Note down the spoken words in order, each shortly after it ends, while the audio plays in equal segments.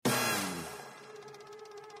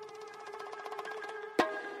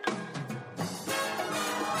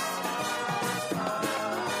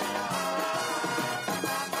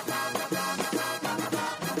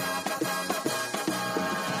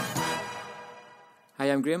Hi,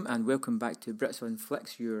 I'm Graham, and welcome back to Brits on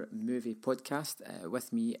Flicks, your movie podcast.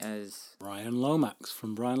 With me is Brian Lomax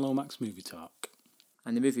from Brian Lomax Movie Talk.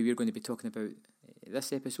 And the movie we're going to be talking about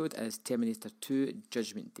this episode is Terminator 2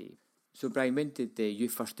 Judgment Day. So, Brian, when did you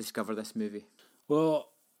first discover this movie? Well,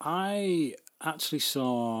 I actually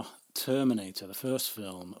saw Terminator, the first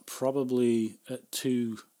film, probably at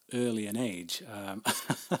too early an age.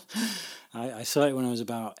 I saw it when I was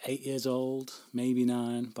about 8 years old, maybe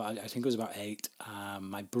 9, but I think it was about 8.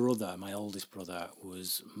 My brother, my oldest brother,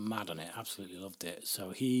 was mad on it, absolutely loved it. So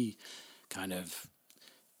he kind of,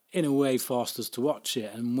 in a way, forced us to watch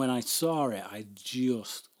it. And when I saw it, I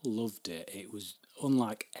just loved it. It was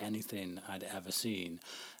unlike anything I'd ever seen.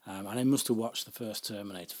 And I must have watched the first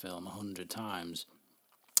Terminator film 100 times.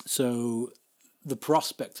 So the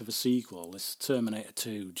prospect of a sequel, this Terminator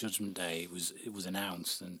 2 Judgment Day, it was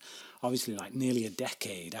announced, and obviously like nearly a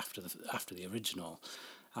decade after the original.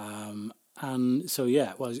 And so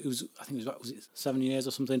yeah, well, it was, I think it was about, was it 7 years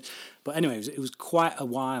or something? But anyway, it was quite a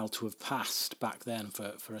while to have passed back then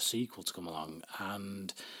for a sequel to come along.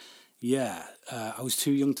 And yeah, I was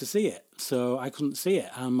too young to see it, so I couldn't see it.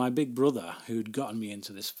 And my big brother, who'd gotten me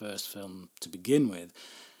into this first film to begin with,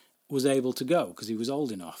 was able to go because he was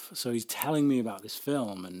old enough. So he's telling me about this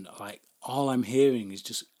film, and like all I'm hearing is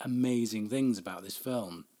just amazing things about this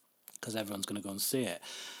film because everyone's going to go and see it.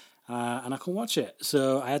 And I couldn't watch it.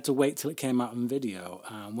 So I had to wait till it came out on video.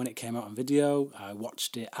 And when it came out on video, I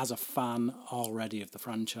watched it as a fan already of the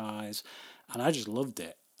franchise, and I just loved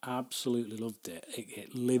it. Absolutely loved it.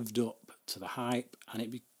 It lived up to the hype, and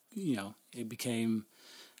it became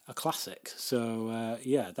a classic. So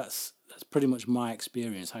yeah, that's pretty much my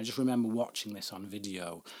experience. I just remember watching this on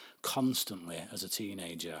video constantly as a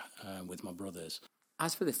teenager with my brothers.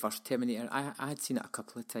 As for the first Terminator, I had seen it a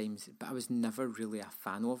couple of times, but I was never really a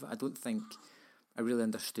fan of it. I don't think I really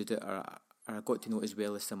understood it or I got to know it as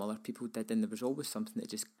well as some other people did, and there was always something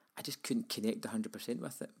that I just couldn't connect 100%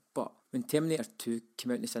 with it. But when Terminator 2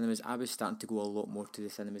 came out in the cinemas, I was starting to go a lot more to the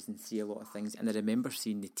cinemas and see a lot of things, and I remember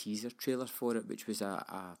seeing the teaser trailer for it, which was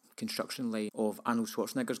a construction line of Arnold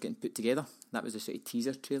Schwarzenegger's getting put together. That was a sort of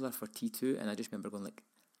teaser trailer for T2, and I just remember going like,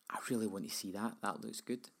 I really want to see that. That looks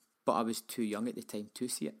good. But I was too young at the time to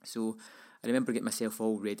see it. So I remember getting myself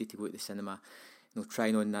all ready to go to the cinema,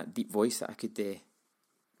 trying on that deep voice that I could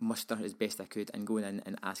muster as best I could, and going in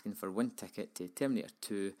and asking for one ticket to Terminator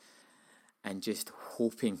 2 and just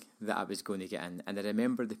hoping that I was going to get in. And I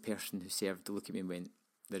remember the person who served looked at me and went,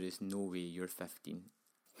 "There is no way you're 15.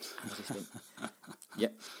 And I just went,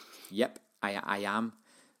 yep, I am.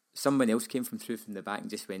 Someone else came through from the back and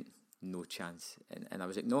just went, "No chance." And I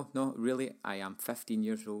was like, no, really, I am 15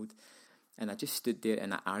 years old. And I just stood there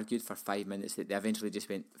and I argued for 5 minutes that they eventually just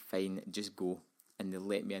went, "Fine, just go." And they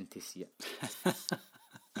let me in to see it.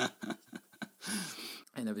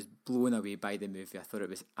 And I was blown away by the movie. I thought it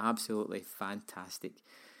was absolutely fantastic.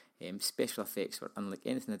 Special effects were unlike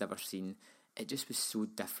anything I'd ever seen. It just was so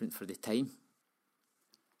different for the time.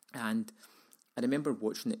 And I remember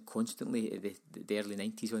watching it constantly in the early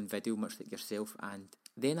 90s on video, much like yourself, and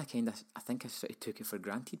then I think I sort of took it for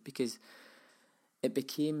granted because it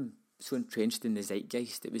became so entrenched in the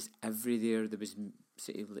zeitgeist. It was everywhere. There was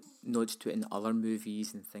sort of like nods to it in other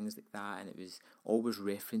movies and things like that, and it was always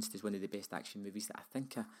referenced as one of the best action movies. That I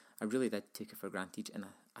think I really did take it for granted, and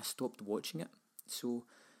I stopped watching it. So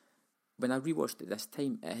when I rewatched it this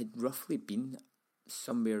time, it had roughly been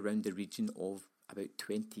somewhere around the region of about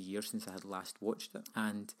 20 years since I had last watched it.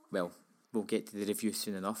 And well, we'll get to the review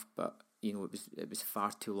soon enough, but it was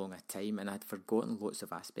far too long a time, and I'd forgotten lots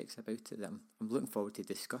of aspects about it that I'm looking forward to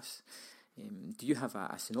discuss. Do you have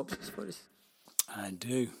a synopsis for us? I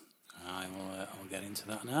do. I'll get into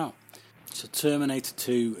that now. So Terminator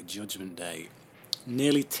 2 Judgment Day.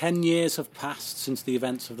 Nearly 10 years have passed since the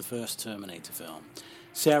events of the first Terminator film.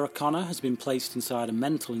 Sarah Connor has been placed inside a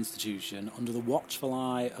mental institution under the watchful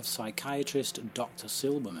eye of psychiatrist Dr.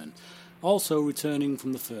 Silberman, also returning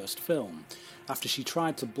from the first film, after she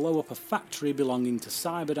tried to blow up a factory belonging to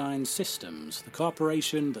Cyberdyne Systems, the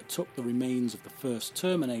corporation that took the remains of the first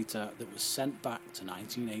Terminator that was sent back to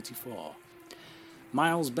 1984.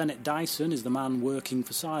 Miles Bennett Dyson is the man working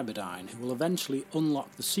for Cyberdyne, who will eventually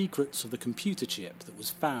unlock the secrets of the computer chip that was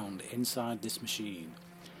found inside this machine.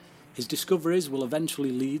 His discoveries will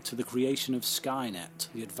eventually lead to the creation of Skynet,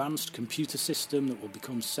 the advanced computer system that will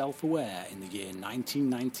become self-aware in the year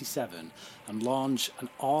 1997 and launch an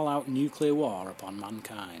all-out nuclear war upon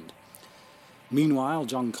mankind. Meanwhile,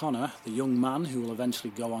 John Connor, the young man who will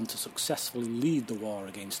eventually go on to successfully lead the war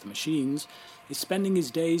against the machines, is spending his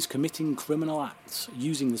days committing criminal acts,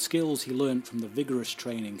 using the skills he learnt from the vigorous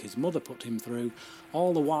training his mother put him through,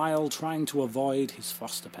 all the while trying to avoid his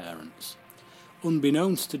foster parents.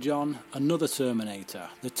 Unbeknownst to John, another Terminator,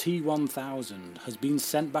 the T-1000, has been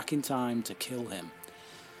sent back in time to kill him.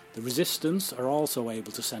 The Resistance are also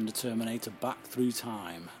able to send a Terminator back through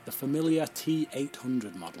time, the familiar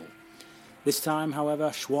T-800 model. This time, however,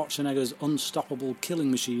 Schwarzenegger's unstoppable killing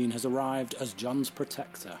machine has arrived as John's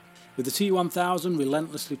protector. With the T-1000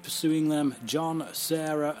 relentlessly pursuing them, John,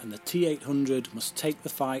 Sarah and the T-800 must take the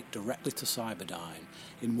fight directly to Cyberdyne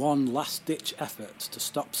in one last-ditch effort to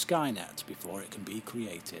stop Skynet before it can be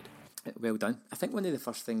created. Well done. I think one of the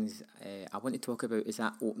first things I want to talk about is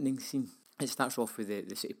that opening scene. It starts off with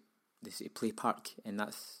the sort of play park, and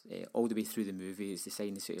that's all the way through the movie. It's the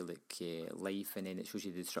sign of sort of like life, and then it shows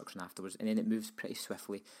you the destruction afterwards, and then it moves pretty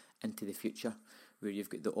swiftly into the future, where you've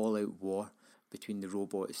got the all-out war between the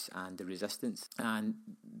robots and the Resistance. And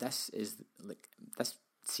this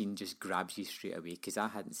scene just grabs you straight away, because I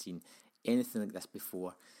hadn't seen anything like this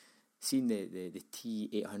before. Seeing the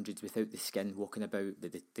T-800s without the skin walking about,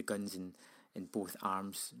 the guns in both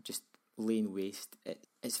arms, just laying waste.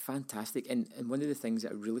 It's fantastic. And one of the things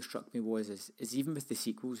that really struck me is even with the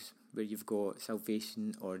sequels, where you've got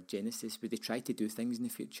Salvation or Genesis, where they try to do things in the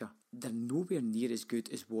future, they're nowhere near as good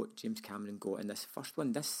as what James Cameron got in this first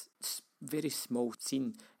one. This very small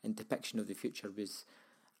scene and depiction of the future was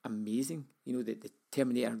amazing. You know, the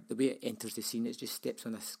Terminator, the way it enters the scene, it just steps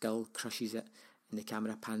on a skull, crushes it, and the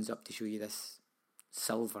camera pans up to show you this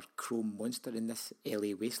silver chrome monster in this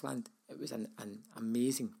LA wasteland. It was an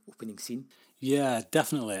amazing opening scene. Yeah,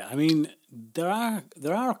 definitely. I mean, there are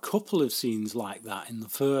a couple of scenes like that in the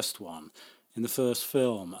first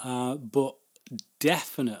film, but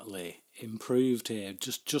definitely improved here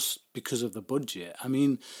just because of the budget. I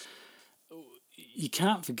mean, you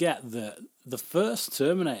can't forget that the first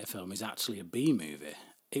Terminator film is actually a B movie.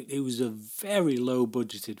 It was a very low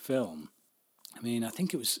budgeted film. I mean, I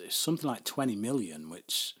think it was something like 20 million,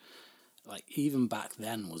 which, like, even back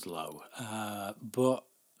then was low. But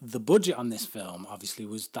the budget on this film, obviously,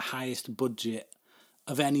 was the highest budget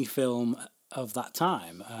of any film of that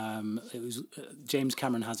time. It was James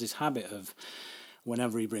Cameron has this habit of,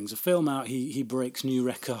 whenever he brings a film out, he breaks new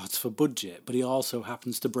records for budget, but he also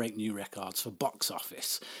happens to break new records for box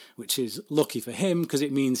office, which is lucky for him because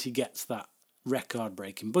it means he gets that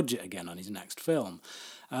record-breaking budget again on his next film.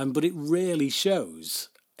 But it really shows.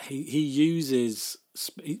 He uses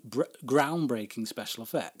groundbreaking special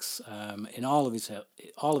effects in all of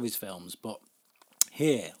his films, but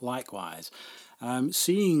here likewise,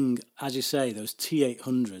 seeing, as you say, those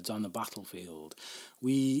T-800s on the battlefield,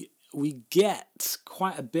 we get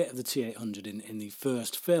quite a bit of the T-800 in the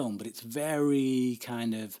first film, but it's very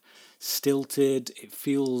kind of stilted. It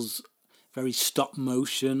feels very stop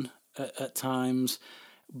motion at times.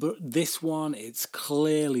 But this one, it's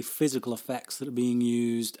clearly physical effects that are being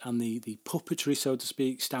used, and the puppetry, so to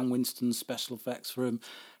speak, Stan Winston's special effects for him,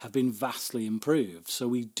 have been vastly improved. So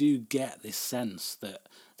we do get this sense that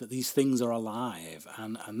these things are alive,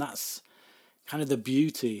 and that's kind of the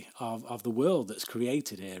beauty of the world that's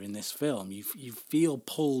created here in this film. You feel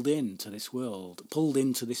pulled into this world, pulled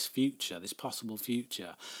into this future, this possible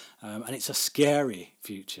future, and it's a scary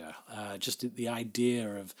future. Just the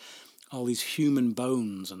idea of all these human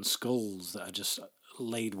bones and skulls that are just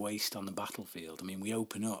laid waste on the battlefield. I mean, we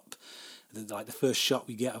open up, the first shot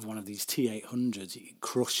we get of one of these T-800s, it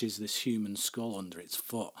crushes this human skull under its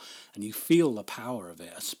foot, and you feel the power of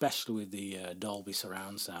it, especially with the Dolby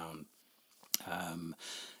surround sound.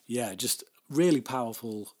 Just really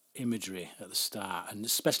powerful imagery at the start, and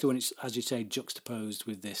especially when it's, as you say, juxtaposed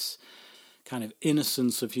with this kind of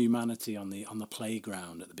innocence of humanity on the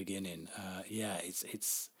playground at the beginning.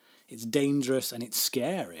 It's dangerous and it's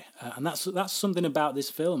scary, and that's something about this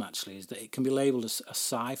film actually, is that it can be labelled as a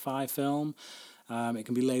sci-fi film, it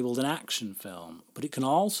can be labelled an action film, but it can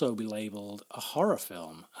also be labelled a horror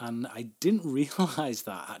film, and I didn't realise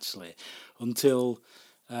that actually until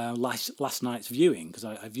last night's viewing, because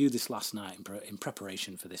I viewed this last night in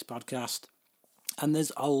preparation for this podcast, and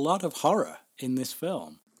there's a lot of horror in this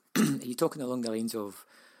film. Are you talking along the lines of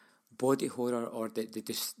body horror, or the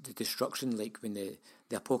destruction, like when the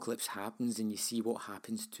apocalypse happens and you see what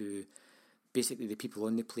happens to basically the people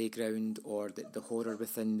on the playground, or the horror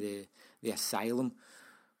within the asylum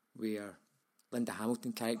where Linda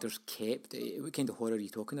Hamilton character's kept? What kind of horror are you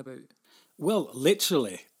talking about? Well,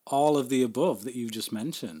 literally all of the above that you've just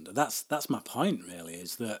mentioned. That's my point, really,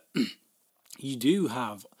 is that you do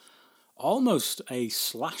have almost a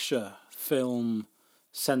slasher film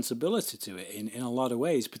sensibility to it in a lot of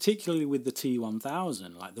ways, particularly with the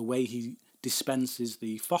T-1000, like the way he dispenses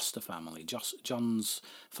the Foster family, John's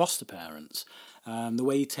foster parents, the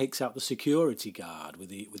way he takes out the security guard with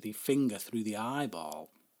the finger through the eyeball,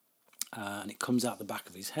 and it comes out the back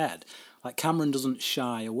of his head. Like, Cameron doesn't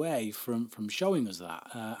shy away from showing us that,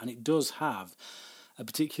 and it does have a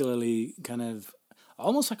particularly kind of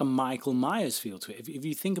almost like a Michael Myers feel to it. If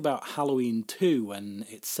you think about Halloween 2, when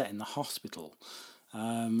it's set in the hospital,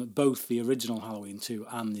 both the original Halloween 2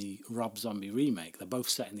 and the Rob Zombie remake, they're both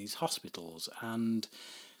set in these hospitals, and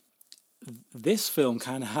this film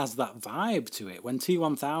kind of has that vibe to it. When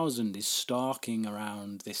T-1000 is stalking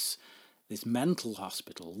around this mental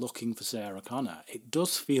hospital looking for Sarah Connor, it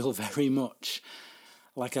does feel very much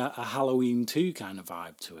like a Halloween 2 kind of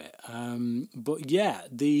vibe to it. But yeah,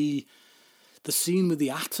 the scene with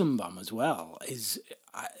the atom bomb as well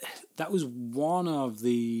that was one of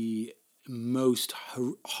the most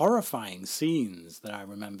horrifying scenes that I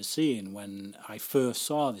remember seeing when I first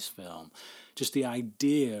saw this film. Just the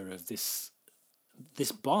idea of this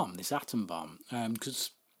bomb, this atom bomb,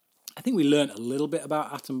 because I think we learnt a little bit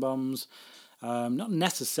about atom bombs, not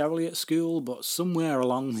necessarily at school, but somewhere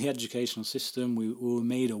along the educational system we were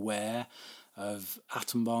made aware of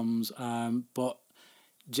atom bombs. But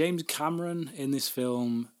James Cameron in this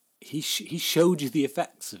film, he showed you the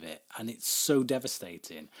effects of it, and it's so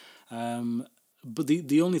devastating. But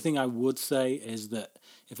the only thing I would say is that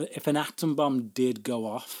if an atom bomb did go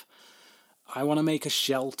off, I want to make a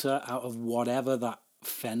shelter out of whatever that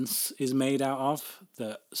fence is made out of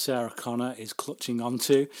that Sarah Connor is clutching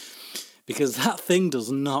onto, because that thing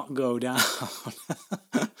does not go down.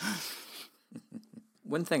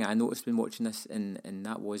 One thing I noticed when watching this, and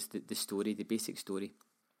that was the story, the basic story,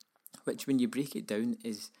 which when you break it down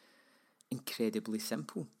is incredibly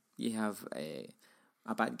simple. You have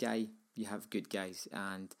a bad guy, you have good guys,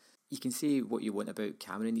 and you can say what you want about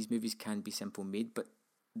Cameron. These movies can be simple made, but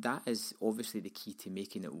that is obviously the key to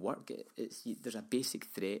making it work. There's a basic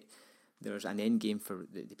threat, there's an end game for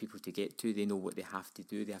the people to get to. They know what they have to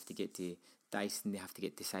do. They have to get to Dyson, they have to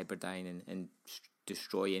get to Cyberdyne and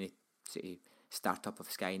destroy any sort of startup of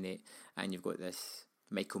Skynet, and you've got this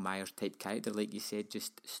Michael Myers type character, like you said,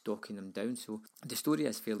 just stalking them down. So the story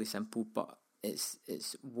is fairly simple, but it's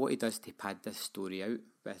what he does to pad this story out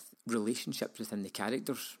with relationships within the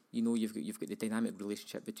characters. You know, you've got the dynamic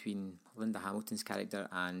relationship between Linda Hamilton's character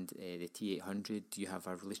and the T-800. You have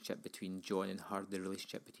a relationship between John and her, the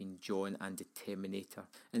relationship between John and the Terminator,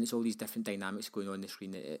 and it's all these different dynamics going on the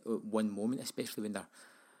screen at one moment, especially when they're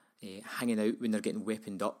hanging out, when they're getting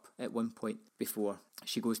weaponed up at one point before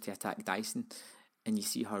she goes to attack Dyson, and you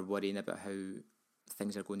see her worrying about how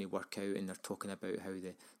things are going to work out, and they're talking about how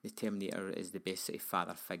the Terminator is the best sort of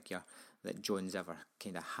father figure that John's ever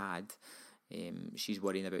kind of had. She's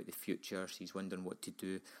worrying about the future, she's wondering what to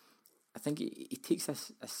do. I think he takes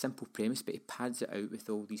a simple premise, but he pads it out with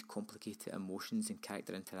all these complicated emotions and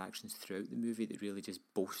character interactions throughout the movie that really just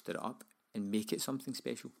bolster it up and make it something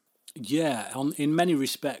special. Yeah, in many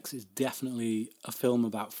respects, it's definitely a film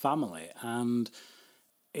about family, and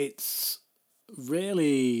it's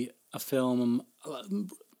really a film,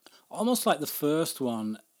 almost like the first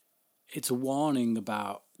one. It's a warning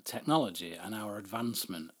about technology and our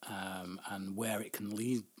advancement, and where it can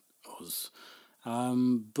lead us.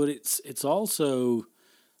 But it's also,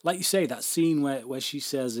 like you say, that scene where she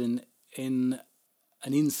says in an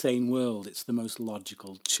insane world, it's the most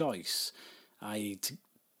logical choice, i.e.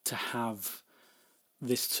 to have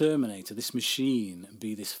this Terminator, this machine,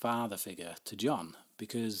 be this father figure to John,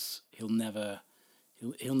 because he'll never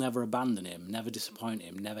abandon him, never disappoint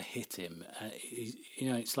him, never hit him.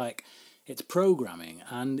 It's like, it's programming,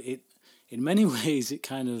 and it, in many ways,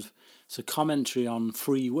 it's a commentary on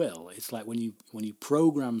free will. It's like when you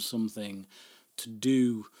program something to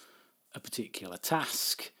do a particular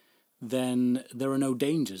task, then there are no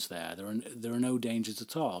dangers there. There are no dangers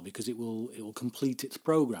at all, because it will complete its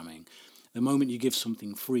programming. The moment you give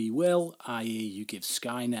something free will, i.e. you give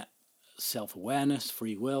Skynet self-awareness,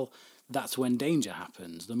 free will, that's when danger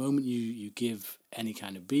happens. The moment you give any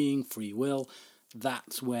kind of being free will,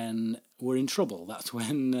 that's when we're in trouble. That's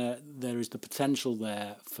when there is the potential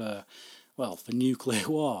there for nuclear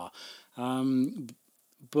war.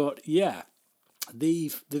 But yeah, the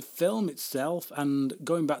film itself, and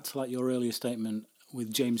going back to like your earlier statement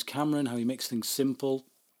with James Cameron, how he makes things simple,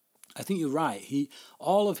 I think you're right.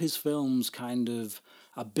 All of his films kind of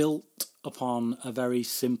are built upon a very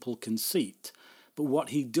simple conceit. But what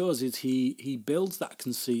he does is he builds that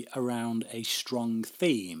conceit around a strong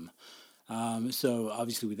theme. So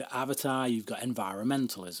obviously with the Avatar, you've got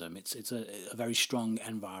environmentalism. It's a very strong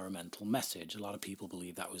environmental message. A lot of people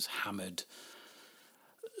believe that was hammered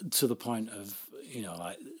to the point of,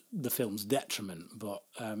 like the film's detriment. But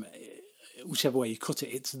whichever way you cut it,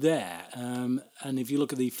 it's there. And if you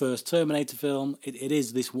look at the first Terminator film, it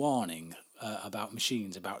is this warning about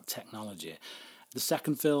machines, about technology. The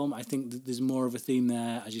second film, I think there's more of a theme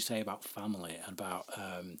there, as you say, about family,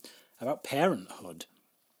 about parenthood.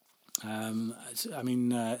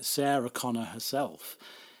 Sarah Connor herself,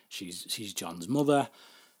 she's John's mother,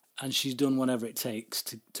 and she's done whatever it takes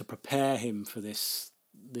to prepare him for this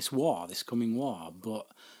war, this coming war. But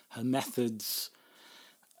her methods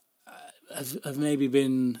have maybe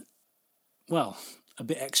been, well, a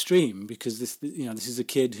bit extreme, because this is a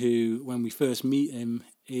kid who, when we first meet him,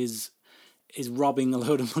 is robbing a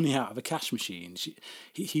load of money out of a cash machine.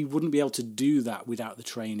 He wouldn't be able to do that without the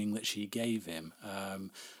training that she gave him.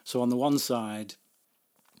 So on the one side,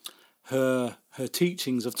 her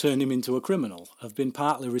teachings have turned him into a criminal, have been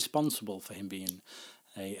partly responsible for him being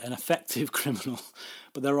an effective criminal,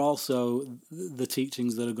 but they're also the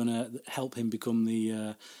teachings that are going to help him become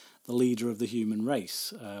the leader of the human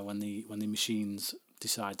race when the machines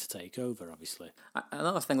decide to take over, obviously.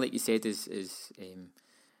 Another thing, like you said, is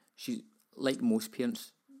she's like most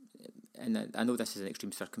parents, and I know this is an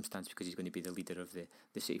extreme circumstance because he's going to be the leader of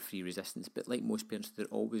the sort of free resistance, but like most parents, they're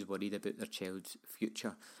always worried about their child's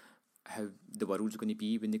future, how the world's going to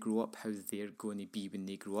be when they grow up, how they're going to be when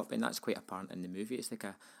they grow up, and that's quite apparent in the movie. It's like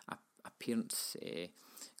a parent's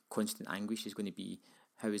constant anguish is going to be,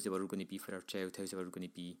 how is the world going to be for our child, how's the world going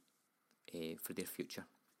to be for their future.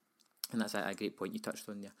 And that's a great point you touched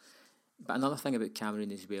on there. But another thing about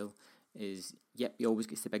Cameron as well is, yep, he always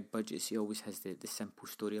gets the big budgets, he always has the simple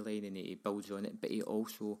storyline and he builds on it, but he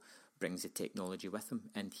also brings the technology with him,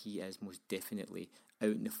 and he is most definitely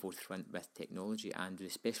out in the forefront with technology, and the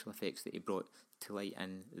special effects that he brought to light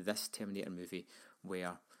in this Terminator movie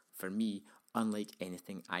were, for me, unlike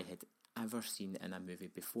anything I had ever seen in a movie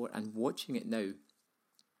before. And watching it now,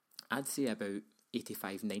 I'd say about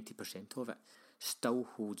 85-90% of it still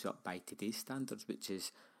holds up by today's standards, which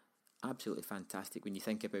is absolutely fantastic when you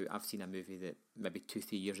think about, I've seen a movie that maybe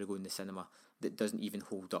 2-3 years ago in the cinema that doesn't even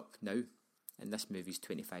hold up now, and this movie's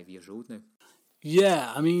 25 years old now.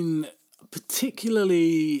 Yeah, I mean,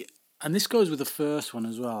 particularly, and this goes with the first one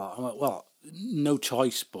as well. Well, no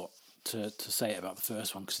choice but to say it about the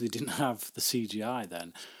first one, because they didn't have the CGI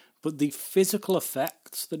then. But the physical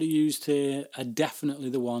effects that are used here are definitely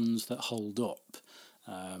the ones that hold up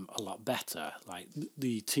a lot better, like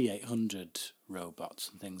the T-800 robots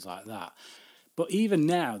and things like that. But even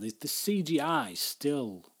now, the CGI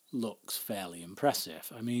still looks fairly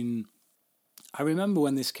impressive. I mean, I remember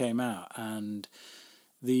when this came out, and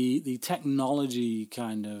the technology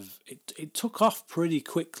kind of it took off pretty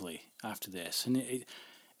quickly after this, and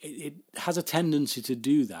it has a tendency to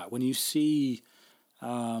do that when you see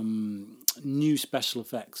new special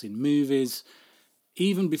effects in movies.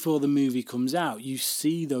 Even before the movie comes out, you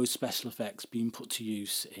see those special effects being put to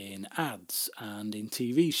use in ads and in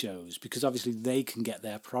TV shows, because obviously they can get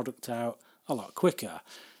their product out a lot quicker.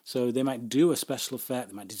 So they might do a special effect,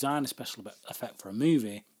 they might design a special effect for a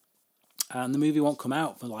movie, and the movie won't come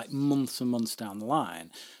out for like months and months down the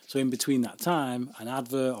line. So in between that time, an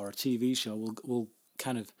advert or a TV show will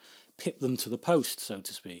kind of pip them to the post, so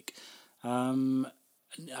to speak.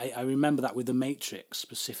 I remember that with The Matrix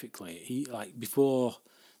specifically. Before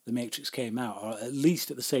The Matrix came out, or at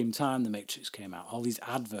least at the same time The Matrix came out, all these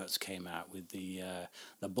adverts came out with the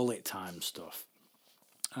bullet time stuff.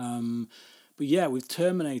 But yeah, with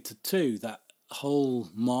Terminator 2, that whole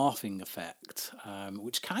morphing effect,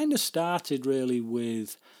 which kind of started really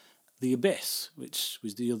with The Abyss, which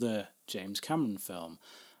was the other James Cameron film.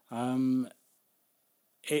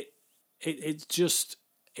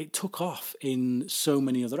 It took off in so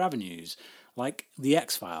many other avenues, like The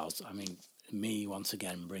X-Files. I mean, me once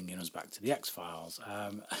again bringing us back to The X-Files.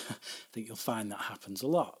 I think you'll find that happens a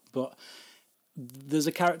lot. But there's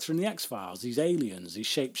a character in The X-Files, these aliens, these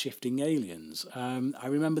shape-shifting aliens. I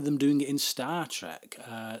remember them doing it in Star Trek,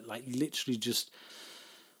 like literally just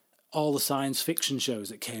all the science fiction shows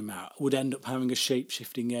that came out would end up having a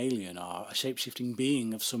shape-shifting alien or a shape-shifting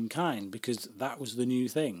being of some kind, because that was the new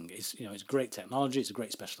thing. It's great technology, it's a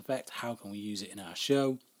great special effect. How can we use it in our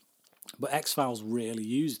show? But X-Files really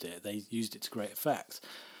used it. They used it to great effect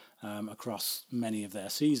across many of their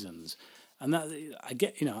seasons. And that, I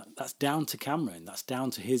get, that's down to Cameron. That's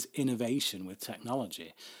down to his innovation with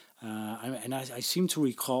technology. And I seem to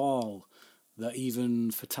recall that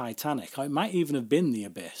even for Titanic, it might even have been The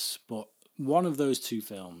Abyss, but one of those two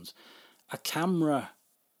films, a camera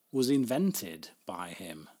was invented by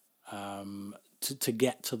him to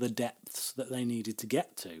get to the depths that they needed to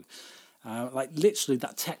get to. Like literally,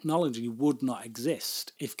 that technology would not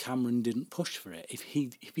exist if Cameron didn't push for it. If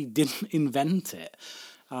he didn't invent it.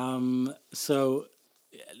 So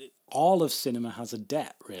all of cinema has a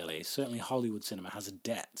debt, really. Certainly, Hollywood cinema has a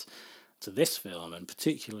debt to this film, and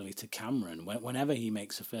particularly to Cameron. Whenever he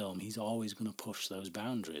makes a film, he's always going to push those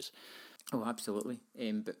boundaries. Oh, absolutely.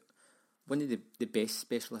 But one of the best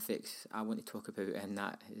special effects I want to talk about, and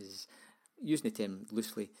that is, using the term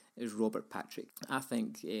loosely, is Robert Patrick. I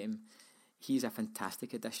think he's a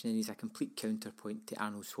fantastic addition, and he's a complete counterpoint to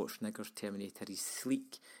Arnold Schwarzenegger's Terminator. He's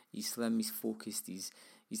sleek, he's slim, he's focused, he's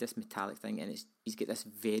this metallic thing, and he's got this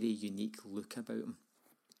very unique look about him.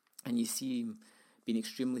 And you see him being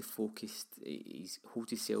extremely focused. He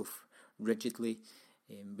holds himself rigidly.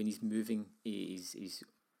 When he's moving, he's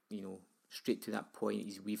straight to that point.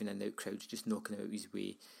 He's weaving in and out crowds, just knocking out his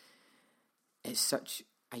way. It's such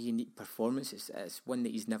a unique performance. It's one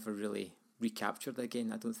that he's never really recaptured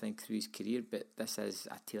again, I don't think, through his career, but this is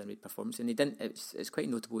a tailor-made performance. And he didn't. It's quite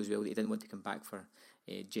notable as well that he didn't want to come back for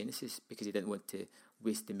Genesis, because he didn't want to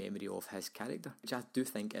waste the memory of his character, which I do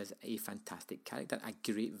think is a fantastic character, a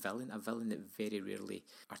great villain, a villain that very rarely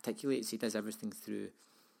articulates. He does everything through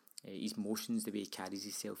his motions, the way he carries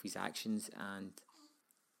himself, his actions, and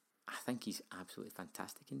I think he's absolutely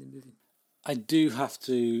fantastic in the movie. I do have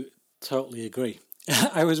to totally agree.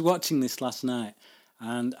 I was watching this last night,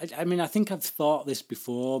 and I mean, I think I've thought this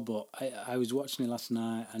before, but I was watching it last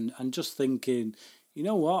night and just thinking, you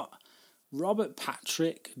know what? Robert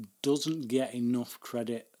Patrick doesn't get enough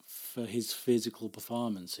credit for his physical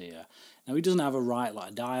performance here. Now, he doesn't have a right lot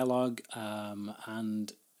of dialogue,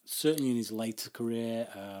 and certainly in his later career,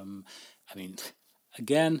 I mean,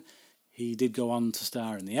 again, he did go on to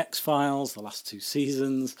star in The X-Files, the last 2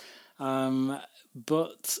 seasons,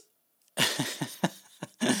 but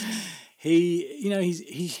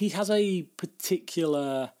he has a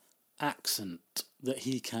particular accent that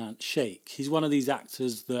he can't shake. He's one of these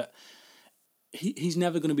actors that he's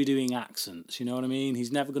never going to be doing accents, you know what I mean?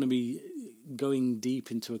 He's never going to be going deep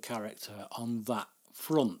into a character on that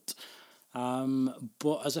front.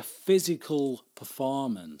 But as a physical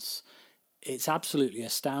performance, it's absolutely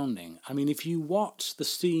astounding. I mean, if you watch the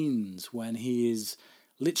scenes when he is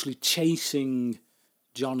literally chasing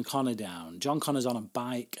John Connor down, John Connor's on a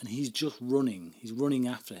bike and he's just running. He's running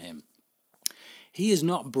after him. He is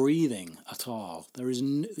not breathing at all.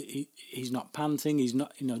 He's not panting. He's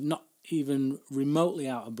not, not even remotely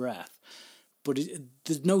out of breath. But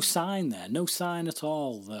there's no sign there, no sign at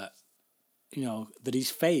all that, that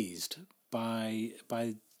he's fazed by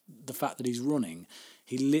the fact that he's running.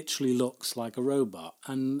 He literally looks like a robot.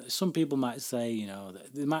 And some people might say,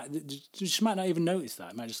 they just might not even notice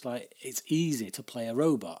that. It might just it's easy to play a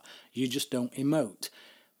robot. You just don't emote.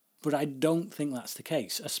 But I don't think that's the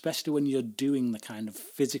case, especially when you're doing the kind of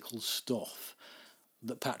physical stuff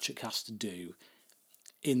that Patrick has to do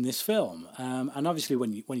in this film. And obviously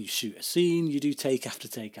when you shoot a scene, you do take after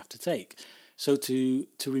take after take. So to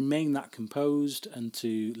remain that composed and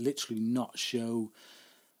to literally not show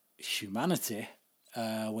humanity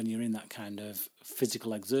when you're in that kind of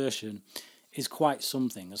physical exertion is quite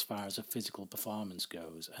something as far as a physical performance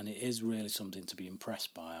goes. And it is really something to be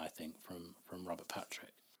impressed by, I think, from Robert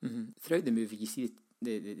Patrick. Mm-hmm. Throughout the movie, you see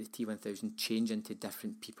the T-1000 change into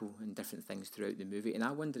different people and different things throughout the movie, and I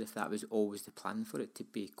wonder if that was always the plan for it, to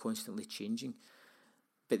be constantly changing.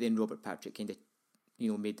 But then Robert Patrick kind of,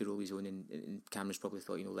 made the role his own, and Cameron's probably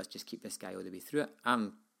thought, let's just keep this guy all the way through it. I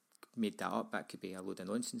made that up. That could be a load of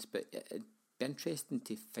nonsense, but it'd be interesting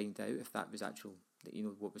to find out if that was actual,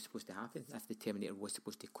 what was supposed to happen, if the Terminator was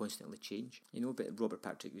supposed to constantly change. But Robert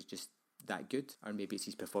Patrick was just that good, or maybe it's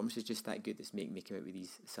his performance is just that good that's making him out with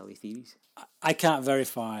these silly theories. I can't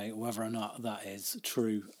verify whether or not that is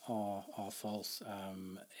true or false.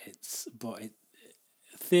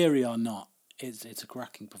 Theory or not, it's a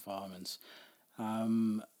cracking performance.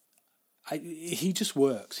 He just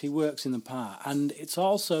works. He works in the part, and it's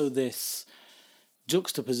also this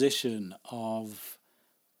juxtaposition of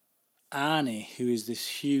Arnie, who is this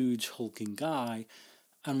huge hulking guy,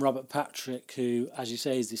 and Robert Patrick, who, as you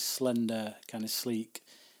say, is this slender, kind of sleek,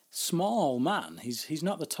 small man. He's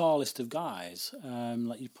not the tallest of guys.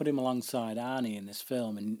 You put him alongside Arnie in this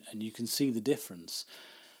film, and you can see the difference.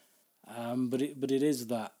 But it is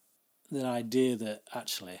that idea that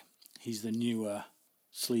actually he's the newer,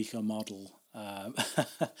 sleeker model.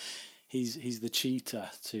 He's the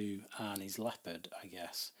cheetah to Arnie's leopard, I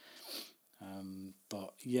guess.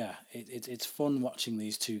 But yeah, it's fun watching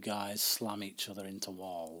these two guys slam each other into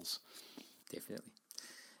walls. Definitely.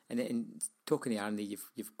 And talking to Arnie,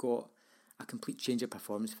 you've got a complete change of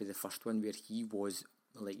performance for the first one, where he was,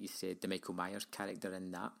 like you said, the Michael Myers character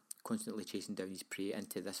in that, constantly chasing down his prey,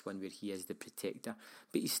 into this one where he is the protector,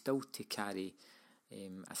 but he's still to carry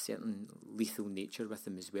a certain lethal nature with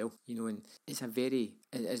him as well, and it's a very,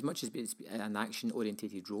 as much as it's an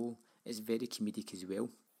action-orientated role, it's very comedic as well.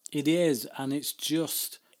 It is, and it's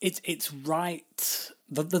just, it's right,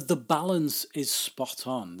 the balance is spot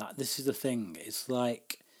on. This is the thing, it's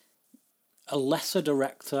like a lesser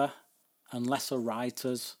director and lesser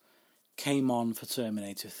writers came on for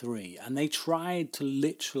Terminator 3, and they tried to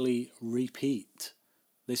literally repeat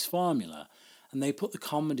this formula, and they put the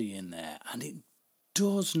comedy in there, and it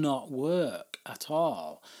does not work at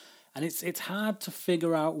all. And it's hard to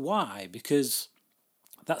figure out why, because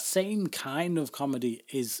that same kind of comedy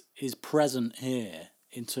is present here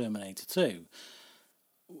in Terminator 2.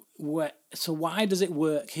 So why does it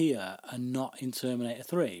work here and not in Terminator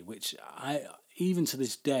 3, which even to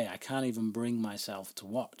this day, I can't even bring myself to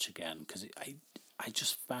watch again, because I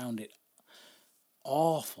just found it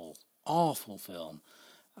awful film.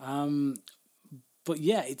 But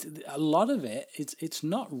yeah, a lot of it's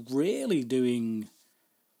not really doing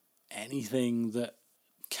anything that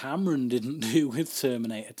Cameron didn't do with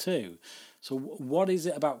Terminator 2. So what is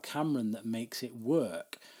it about Cameron that makes it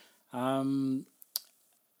work? I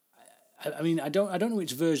mean, I don't know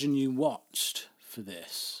which version you watched for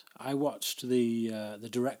this. I watched the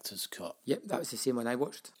director's cut. Yep, that was the same one I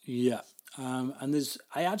watched. Yeah, and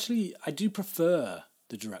I do prefer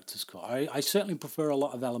the director's cut. I certainly prefer a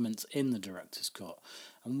lot of elements in the director's cut,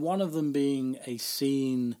 and one of them being a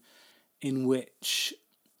scene in which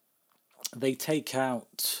they take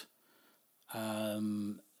out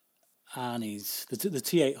Arnie's the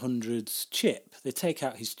T-800's chip. They take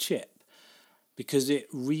out his chip because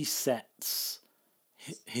it resets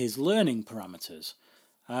his learning parameters.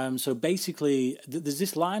 So basically, there's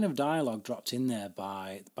this line of dialogue dropped in there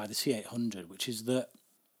by the T-800, which is that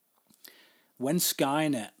when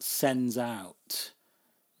Skynet sends out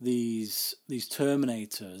these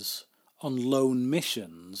Terminators on lone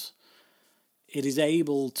missions, it is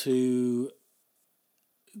able to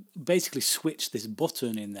basically switch this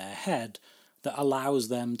button in their head that allows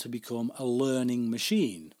them to become a learning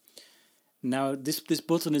machine. Now, this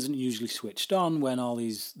button isn't usually switched on when all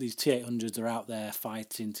these T-800s are out there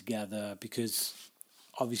fighting together, because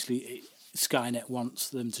obviously Skynet wants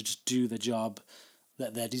them to just do the job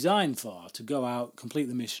that they're designed for, to go out, complete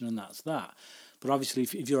the mission, and that's that. But obviously,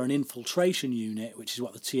 if you're an infiltration unit, which is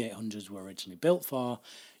what the T-800s were originally built for,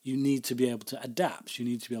 you need to be able to adapt. You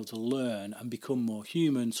need to be able to learn and become more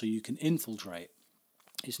human so you can infiltrate.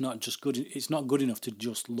 It's not good enough to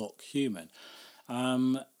just look human.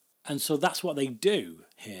 And so that's what they do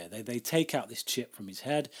here. They take out this chip from his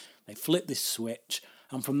head, they flip this switch,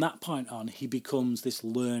 and from that point on, he becomes this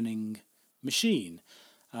learning machine.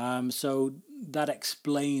 So that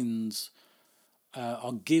explains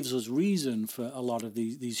or gives us reason for a lot of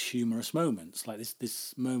these humorous moments, like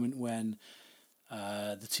this moment when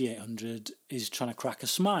the T-800 is trying to crack a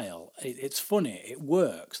smile. It's funny, it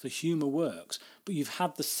works, the humour works, but you've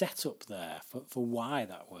had the setup there for why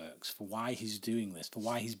that works, for why he's doing this, for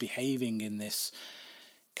why he's behaving in this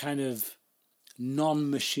kind of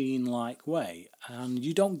non-machine-like way, and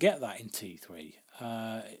you don't get that in T3.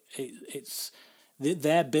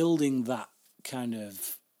 They're building that kind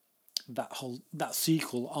of that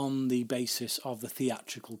sequel on the basis of the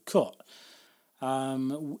theatrical cut,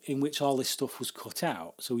 in which all this stuff was cut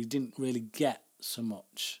out, so we didn't really get so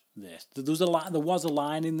much this. There was a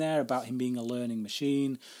line in there about him being a learning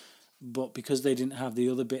machine, but because they didn't have the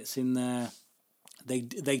other bits in there,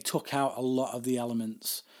 they took out a lot of the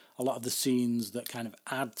elements, a lot of the scenes that kind of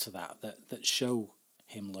add to that show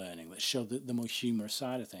him learning, that show the more humorous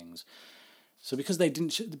side of things. So because they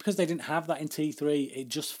didn't have that in T3, it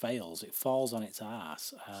just fails. It falls on its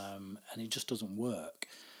ass, and it just doesn't work.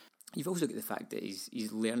 You've also got the fact that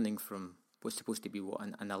he's learning from what's supposed to be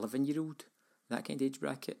an 11-year-old, that kind of age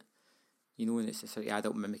bracket, and it's a sort of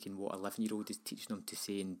adult mimicking what 11-year-old is teaching them to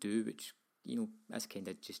say and do, which that's kind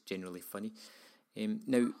of just generally funny.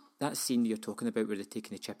 Now that scene you're talking about where they're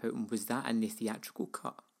taking the chip out, was that in the theatrical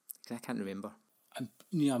cut? Because I can't remember.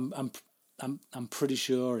 I'm pretty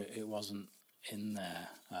sure it wasn't in there.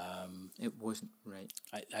 It wasn't, right.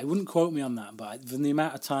 I wouldn't quote me on that, but from the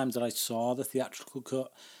amount of times that I saw the theatrical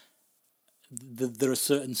cut, there are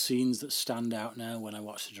certain scenes that stand out now when I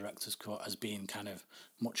watch the director's cut as being kind of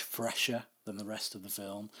much fresher than the rest of the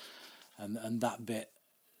film, and that bit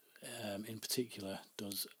in particular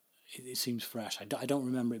does. It seems fresh. I don't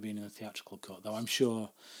remember it being in the theatrical cut, though I'm sure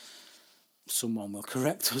someone will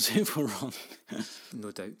correct us if we're wrong.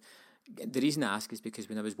 No doubt. The reason I ask is because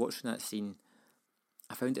when I was watching that scene,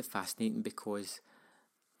 I found it fascinating because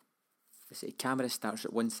the camera starts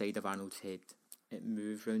at one side of Arnold's head. It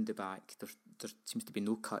moves round the back. There seems to be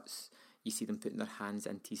no cuts. You see them putting their hands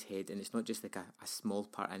into his head, and it's not just like a small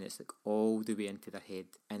part, and it's like all the way into their head.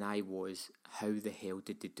 And I was, how the hell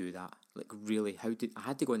did they do that? Like really, I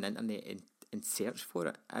had to go on the internet and search for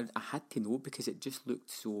it. I had to know because it just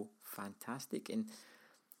looked so fantastic, and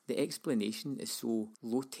the explanation is so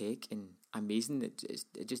low tech and amazing.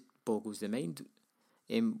 It just boggles the mind.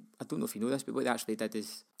 I don't know if you know this, but what they actually did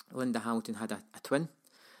is Linda Hamilton had a twin,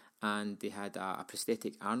 and they had a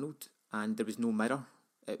prosthetic Arnold, and there was no mirror.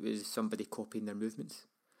 It was somebody copying their movements.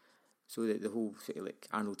 So that the whole sort of like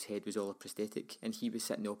Arnold's head was all a prosthetic, and he was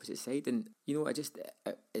sitting the opposite side. And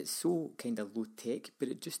it's so kind of low tech, but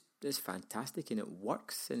it just is fantastic, and it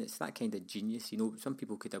works, and it's that kind of genius. Some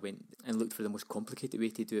people could have went and looked for the most complicated way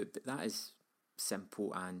to do it, but that is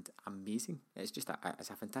simple and amazing. It's just it's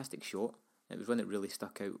a fantastic shot. It was one that really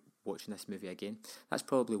stuck out watching this movie again. That's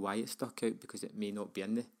probably why it stuck out, because it may not be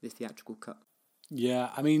in the theatrical cut. Yeah,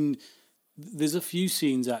 I mean, there's a few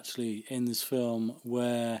scenes actually in this film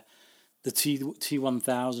where the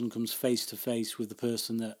T-1000 comes face to face with the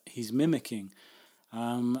person that he's mimicking.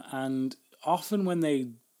 And often when they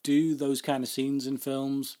do those kind of scenes in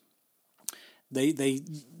films, they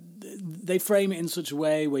frame it in such a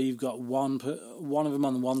way where you've got one of them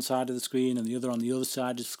on one side of the screen and the other on the other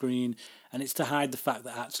side of the screen, and it's to hide the fact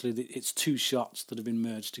that actually it's two shots that have been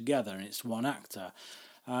merged together and it's one actor.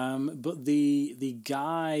 But the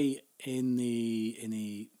guy in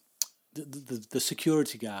the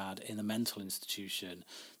security guard in the mental institution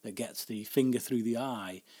that gets the finger through the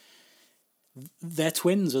eye, they're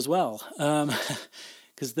twins as well,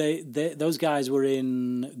 because those guys were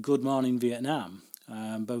in Good Morning Vietnam,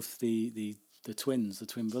 both the twins, the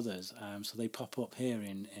twin brothers. So they pop up here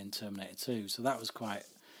in Terminator 2. So that was quite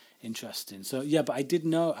interesting. So yeah, but I did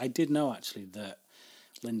know actually that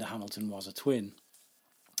Linda Hamilton was a twin.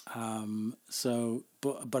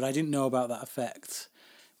 But I didn't know about that effect.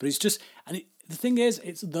 But it's just, the thing is,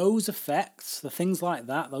 it's those effects, the things like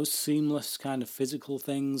that, those seamless kind of physical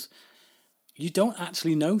things, you don't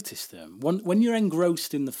actually notice them. When you're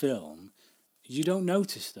engrossed in the film, you don't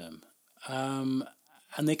notice them. And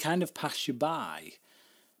they kind of pass you by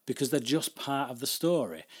because they're just part of the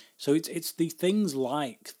story. So it's the things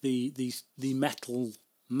like the metal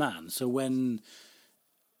man. So when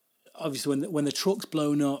the truck's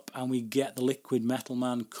blown up and we get the liquid metal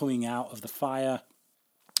man coming out of the fire,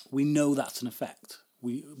 we know that's an effect.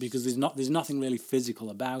 Because there's nothing really physical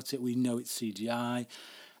about it. We know it's CGI,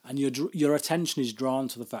 and your attention is drawn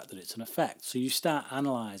to the fact that it's an effect. So you start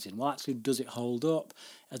analysing. Well, actually, does it hold up?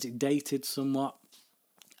 Has it dated somewhat?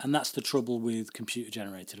 And that's the trouble with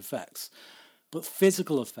computer-generated effects. But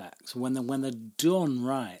physical effects, when they're done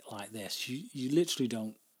right like this, you literally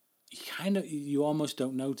don't. You almost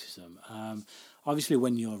don't notice them. Obviously,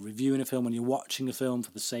 when you're reviewing a film, when you're watching a film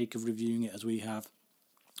for the sake of reviewing it, as we have,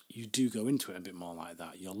 you do go into it a bit more like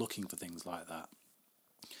that. You're looking for things like that.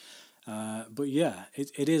 But yeah,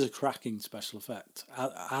 it is a cracking special effect,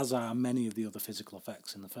 as are many of the other physical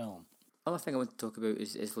effects in the film. Other thing I want to talk about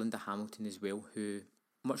is Linda Hamilton as well, who,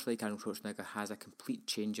 much like Arnold Schwarzenegger, has a complete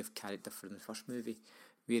change of character from the first movie,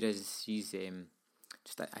 whereas she's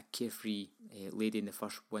just a carefree lady in the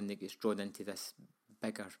first one that gets drawn into this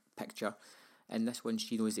bigger picture. In this one,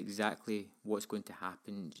 she knows exactly what's going to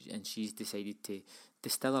happen, and she's decided to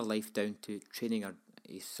distill her life down to training her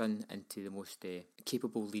son into the most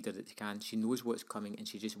capable leader that she can. She knows what's coming, and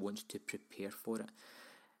she just wants to prepare for it.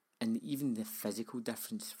 And even the physical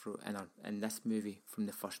difference in this movie from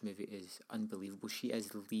the first movie is unbelievable. She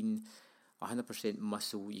is lean, 100%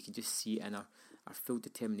 muscle. You can just see it in her full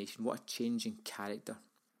determination. What a change in character.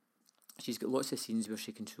 She's got lots of scenes where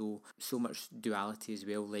she can show so much duality as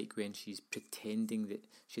well, like when she's pretending that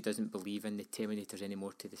she doesn't believe in the Terminators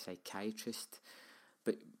anymore to the psychiatrist.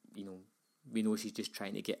 But, we know she's just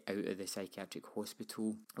trying to get out of the psychiatric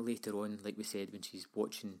hospital. Later on, like we said, when she's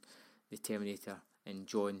watching the Terminator and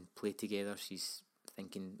John play together, she's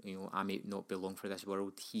thinking, I may not belong for this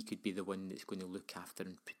world. He could be the one that's going to look after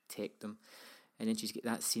and protect them. And then she's got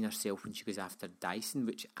that scene herself when she goes after Dyson,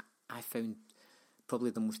 which I found probably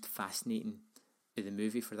the most fascinating of the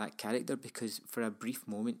movie for that character, because for a brief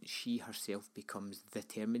moment she herself becomes the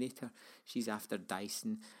Terminator. She's after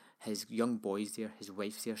Dyson, his young boy's there, his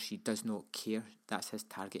wife's there, she does not care, that's his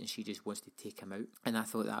target, and she just wants to take him out. And I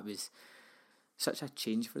thought that was such a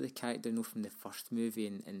change for the character, from the first movie,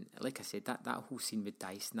 and like I said, that whole scene with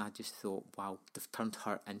Dyson, I just thought, wow, they've turned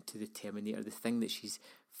her into the Terminator, the thing that she's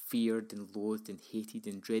feared and loathed and hated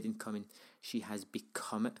and dreaded coming, she has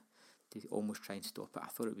become it to almost try and stop it. I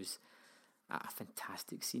thought it was a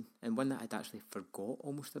fantastic scene, and one that I'd actually forgot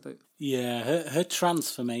almost about. Yeah, her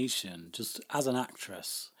transformation, just as an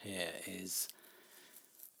actress here, is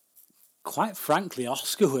quite frankly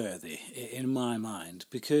Oscar-worthy in my mind,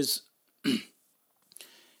 because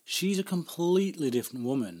she's a completely different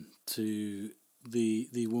woman to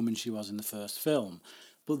the woman she was in the first film.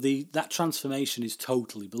 But that transformation is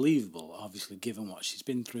totally believable, obviously, given what she's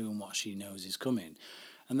been through and what she knows is coming.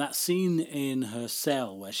 And that scene in her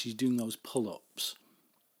cell where she's doing those pull-ups,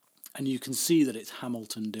 and you can see that it's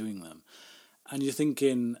Hamilton doing them. And you're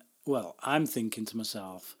thinking, well, I'm thinking to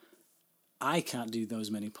myself, I can't do those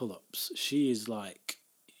many pull-ups. She is like,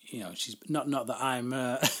 she's not that I'm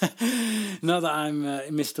not that I'm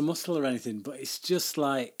Mr. Muscle or anything, but it's just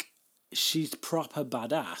like she's proper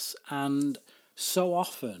badass. And so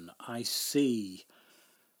often I see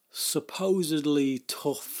supposedly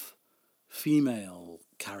tough female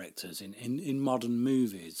characters in modern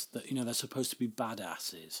movies that, they're supposed to be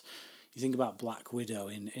badasses. You think about Black Widow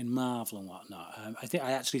in Marvel and whatnot.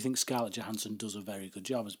 I actually think Scarlett Johansson does a very good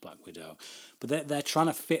job as Black Widow, but they're trying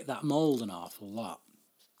to fit that mold an awful lot.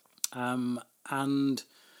 And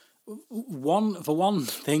one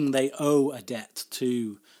thing they owe a debt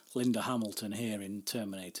to Linda Hamilton here in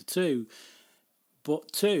Terminator 2,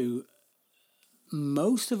 but two,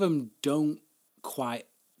 most of them don't quite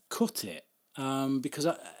cut it. Because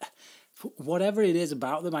whatever it is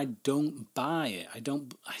about them, I don't buy it. I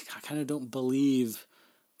kind of don't believe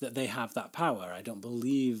that they have that power. I don't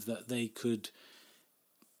believe that they could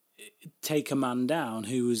take a man down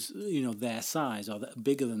who was, their size or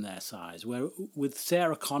bigger than their size. Where with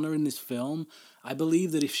Sarah Connor in this film, I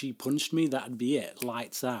believe that if she punched me, that'd be it,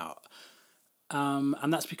 lights out.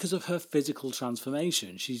 And that's because of her physical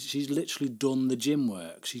transformation. She's literally done the gym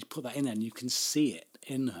work. She's put that in there, and you can see it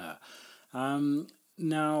in her.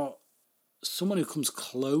 Now, someone who comes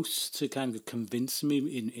close to kind of convincing me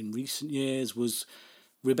in recent years was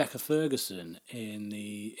Rebecca Ferguson in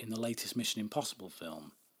the latest Mission Impossible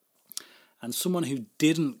film. And someone who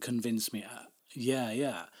didn't convince me,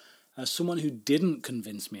 someone who didn't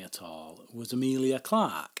convince me at all was Emilia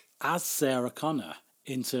Clarke as Sarah Connor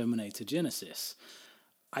in Terminator Genisys.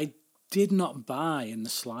 I did not buy in the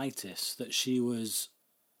slightest that she was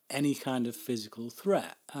any kind of physical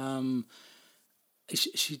threat.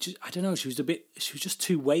 She just, I don't know, she was just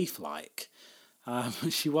too waif-like.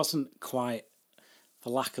 She wasn't quite, for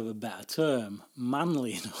lack of a better term,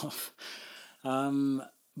 manly enough.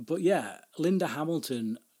 But yeah, Linda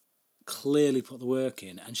Hamilton clearly put the work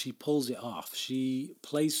in, and she pulls it off. She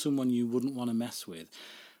plays someone you wouldn't want to mess with.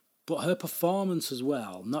 But her performance as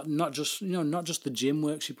well, not just the gym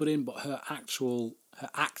work she put in, but her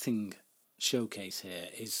acting showcase here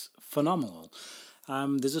is phenomenal.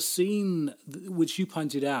 There's a scene which you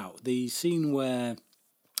pointed out, the scene where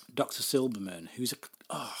Dr. Silberman, who's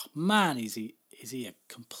is he a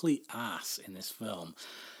complete ass in this film?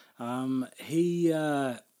 He's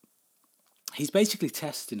basically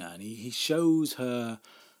testing her, and he shows her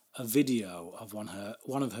a video of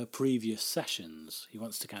one of her previous sessions. He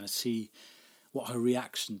wants to kind of see what her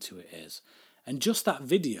reaction to it is, and just that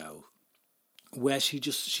video where she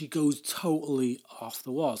goes totally off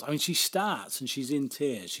the walls. I mean, she starts and she's in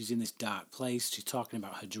tears. She's in this dark place. She's talking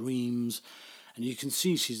about her dreams, and you can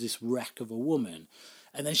see she's this wreck of a woman,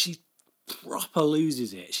 and then she proper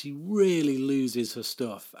loses it. She really loses her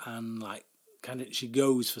stuff, and she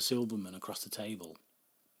goes for Silberman across the table.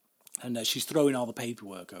 And she's throwing all the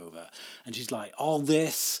paperwork over. And she's like, all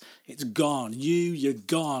this, it's gone. You're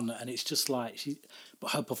gone. And it's just like,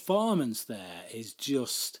 but her performance there is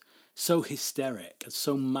just so hysteric and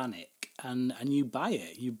so manic. And you buy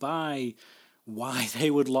it. You buy why they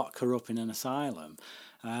would lock her up in an asylum.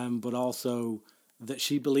 But also that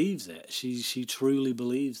she believes it. She truly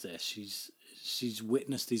believes this. She's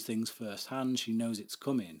witnessed these things firsthand. She knows it's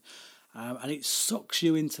coming. And it sucks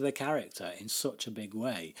you into the character in such a big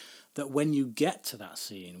way that when you get to that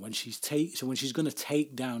scene, when she's going to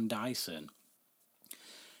take down Dyson,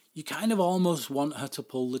 you kind of almost want her to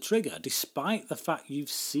pull the trigger, despite the fact you've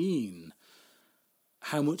seen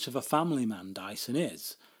how much of a family man Dyson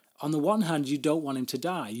is. On the one hand, you don't want him to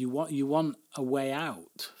die. You want a way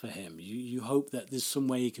out for him. You hope that there's some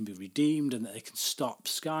way he can be redeemed and that they can stop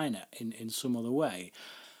Skynet in some other way.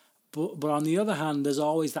 But on the other hand, there's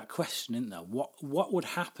always that question, isn't there? What would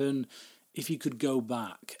happen if you could go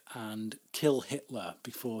back and kill Hitler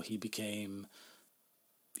before he became,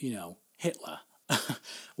 Hitler?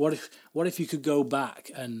 What if you could go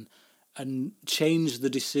back and and change the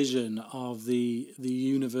decision of the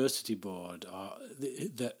university board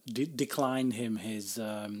that declined him his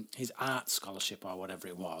art scholarship or whatever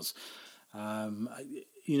it was.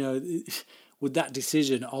 Would that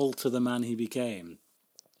decision alter the man he became?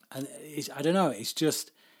 And I don't know. It's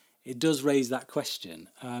just, it does raise that question.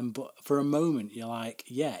 But for a moment, you're like,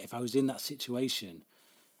 yeah, if I was in that situation,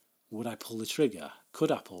 would I pull the trigger?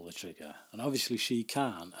 Could I pull the trigger? And obviously she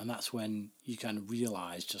can't. And that's when you kind of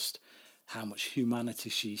realise just how much humanity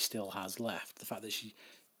she still has left. The fact that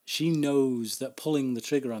she knows that pulling the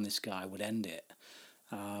trigger on this guy would end it.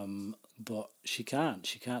 But she can't.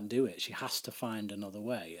 She can't do it. She has to find another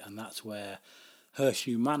way. And that's where her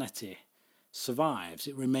humanity survives.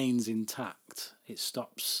 It remains intact. It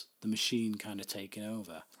stops the machine kind of taking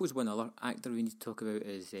over. I suppose one other actor we need to talk about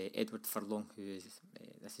is Edward Furlong, who is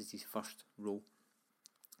this is his first role,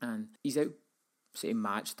 and he's out sort of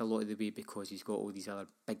matched a lot of the way because he's got all these other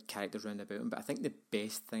big characters round about him. But I think the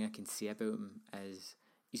best thing I can say about him is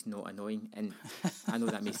he's not annoying, and I know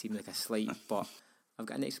that may seem like a slight, but I've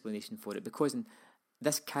got an explanation for it, because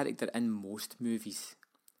this character in most movies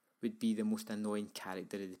would be the most annoying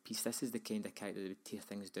character of the piece. This is the kind of character that would tear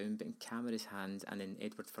things down, but in Camera's hands and in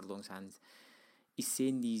Edward Furlong's hands, he's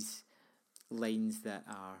saying these lines that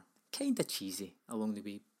are kind of cheesy along the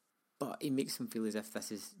way, but he makes them feel as if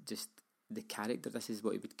this is just the character. This is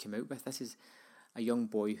what he would come out with. This is a young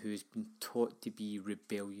boy who's been taught to be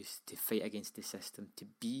rebellious, to fight against the system, to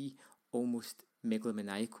be almost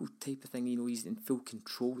megalomaniacal type of thing. He's in full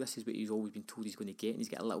control. This is what he's always been told he's going to get, and he's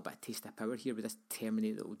got a little bit of taste of power here with this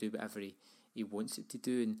Terminator that will do whatever he wants it to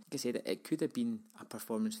do. And like I said, it could have been a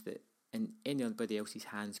performance that in anybody else's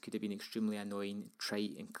hands could have been extremely annoying,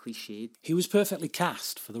 trite and cliched. He was perfectly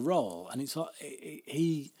cast for the role, and it's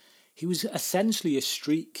he was essentially a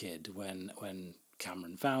street kid when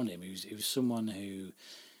Cameron found him. He was someone who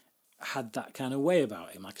had that kind of way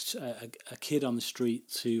about him, like a kid on the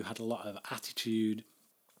streets who had a lot of attitude,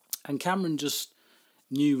 and Cameron just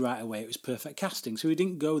knew right away it was perfect casting. So he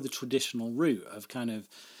didn't go the traditional route of kind of,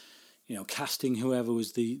 casting whoever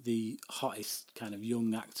was the hottest kind of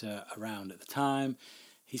young actor around at the time.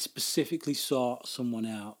 He specifically sought someone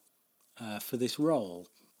out for this role,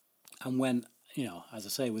 and went, as I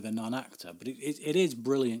say, with a non-actor. But it is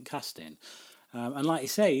brilliant casting, and like you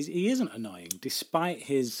say, he isn't annoying despite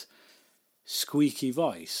his squeaky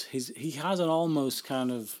voice. He has an almost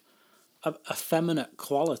kind of effeminate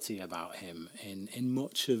quality about him in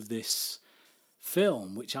much of this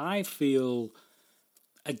film, which I feel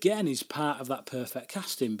again is part of that perfect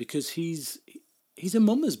casting, because he's a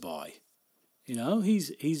mama's boy.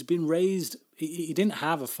 He's been raised. He didn't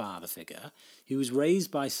have a father figure. He was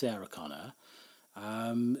raised by Sarah Connor.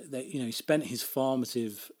 He spent his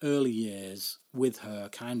formative early years with her,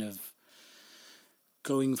 kind of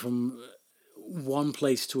going from one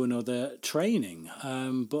place to another, training.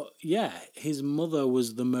 But yeah, his mother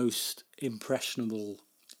was the most impressionable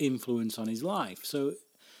influence on his life. So,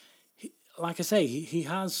 like I say, he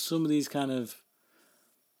has some of these kind of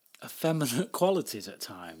effeminate qualities at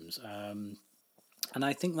times, and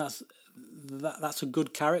I think that's a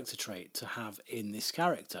good character trait to have in this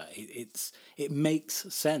character. It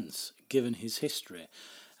makes sense given his history,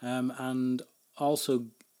 and also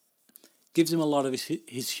gives him a lot of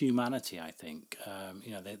his humanity, I think.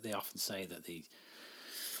 They often say that the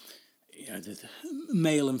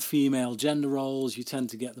male and female gender roles, you tend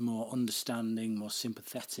to get the more understanding, more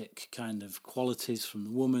sympathetic kind of qualities from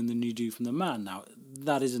the woman than you do from the man. Now,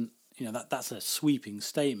 that isn't, that's a sweeping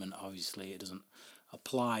statement, obviously. It doesn't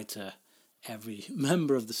apply to every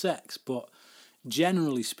member of the sex, but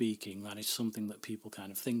generally speaking, that is something that people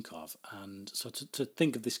kind of think of. And so to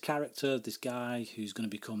think of this character, this guy who's going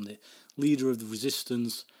to become the leader of the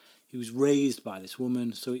resistance, he was raised by this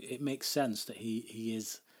woman, so it makes sense that he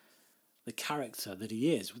is the character that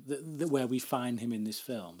he is, where we find him in this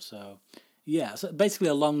film. So, yeah, so basically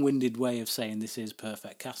a long-winded way of saying this is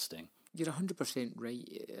perfect casting. You're 100% right.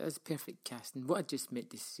 It is perfect casting. What I just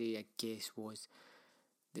meant to say, I guess, was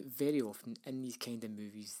that very often in these kind of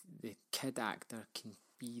movies, the kid actor can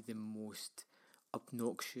be the most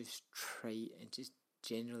obnoxious, trite, and just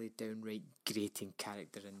generally downright grating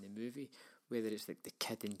character in the movie. Whether it's like the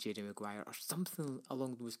kid in Jerry Maguire or something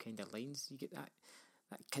along those kind of lines, you get that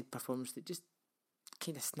kid performance that just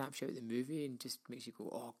kind of snaps you out of the movie and just makes you go,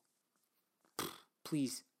 oh,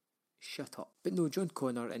 please, shut up. But no, John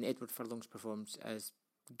Connor and Edward Furlong's performance is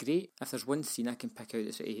great. If there's one scene I can pick out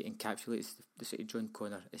that sort of encapsulates the sort of John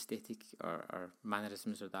Connor aesthetic or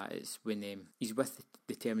mannerisms or that, it's when he's with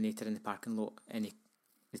the Terminator in the parking lot and he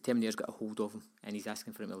the Terminator's got a hold of him and he's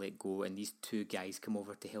asking for him to let go, and these two guys come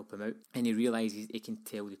over to help him out, and he realises he can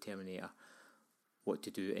tell the Terminator what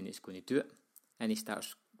to do and it's going to do it, and he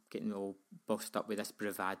starts getting all bossed up with this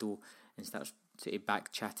bravado and starts sort of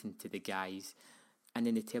back chatting to the guys, and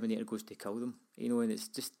then the Terminator goes to kill them, and it's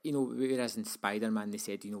just, whereas in Spider-Man they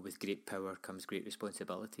said, with great power comes great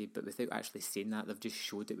responsibility, but without actually saying that, they've just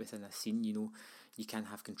showed it within a scene. You can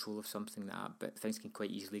have control of something like that, but things can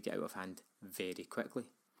quite easily get out of hand very quickly.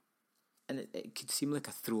 And it could seem like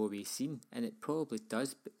a throwaway scene, and it probably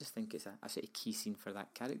does, but I just think it's a sort of key scene for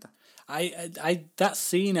that character. I that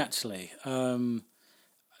scene actually, when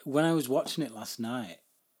I was watching it last night,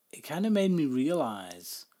 it kind of made me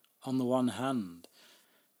realise, on the one hand,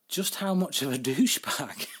 just how much of a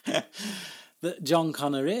douchebag that John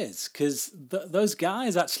Connor is, because those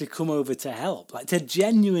guys actually come over to help, like to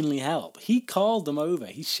genuinely help. He called them over,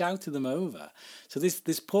 he shouted them over. So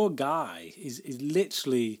this poor guy is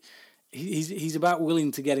literally, he's about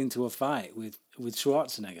willing to get into a fight with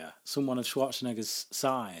Schwarzenegger, someone of Schwarzenegger's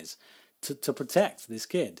size, to protect this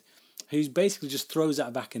kid, who's basically just throws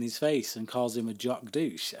that back in his face and calls him a jock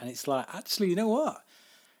douche. And it's like, actually, you know what?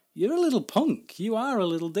 You're a little punk. You are a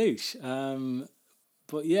little douche.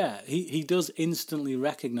 But yeah, he does instantly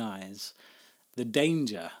recognise the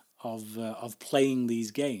danger of playing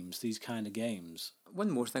these games, these kind of games.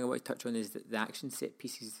 One more thing I want to touch on is that the action set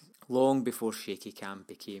pieces, long before shaky cam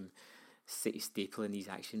became a staple in these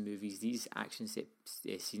action movies, these action set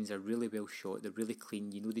scenes are really well shot. They're really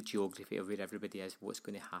clean. You know the geography of where everybody is, what's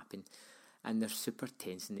going to happen, and they're super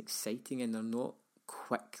tense and exciting, and they're not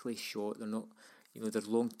quickly shot. They're not, they're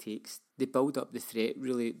long takes. They build up the threat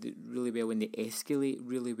really well, and they escalate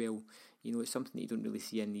really well. It's something that you don't really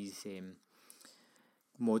see in these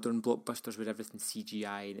modern blockbusters where everything's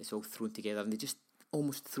CGI and it's all thrown together, and they just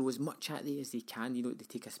almost throw as much at you as they can. They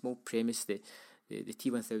take a small premise. The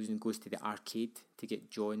T-1000 goes to the arcade to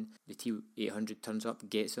get John. The T-800 turns up,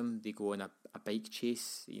 gets him. They go on a bike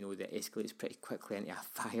chase. That escalates pretty quickly into a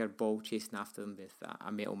fireball chasing after them with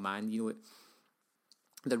a metal man.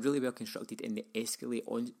 They're really well constructed, and they escalate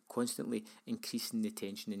on constantly, increasing the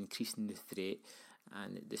tension, increasing the threat,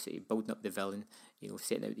 and the sort of building up the villain,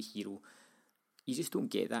 setting out the hero. You just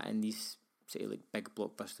don't get that in these sort of like big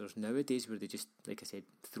blockbusters nowadays, where they just, like I said,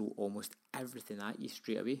 throw almost everything at you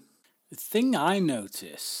straight away. The thing I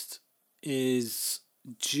noticed is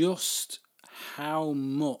just how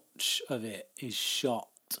much of it is shot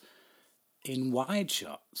in wide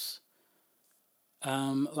shots.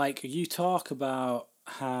 Like you talk about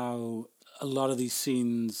how a lot of these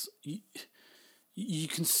scenes, you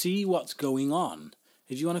can see what's going on.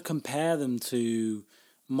 If you want to compare them to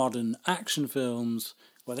modern action films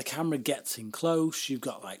where the camera gets in close, you've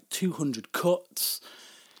got like 200 cuts.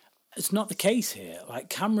 It's not the case here. Like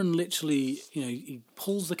Cameron literally, he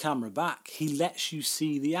pulls the camera back. He lets you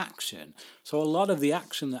see the action. So a lot of the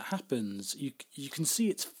action that happens, you can see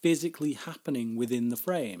it's physically happening within the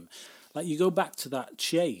frame. Like you go back to that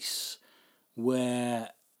chase where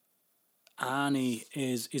Arnie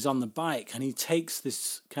is on the bike and he takes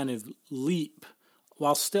this kind of leap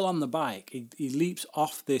while still on the bike. He leaps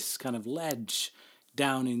off this kind of ledge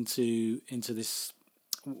down into this,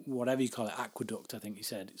 whatever you call it, aqueduct, I think he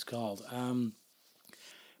said it's called.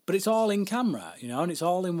 But it's all in camera, and it's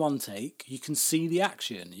all in one take. You can see the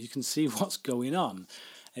action. You can see what's going on.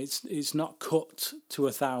 It's not cut to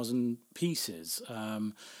 1,000 pieces.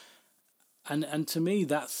 And to me,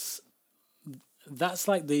 that's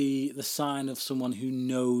like the sign of someone who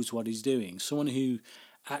knows what he's doing. Someone who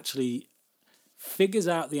actually figures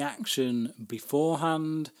out the action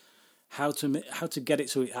beforehand, how to get it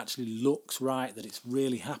so it actually looks right, that it's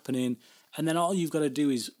really happening, and then all you've got to do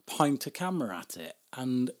is point a camera at it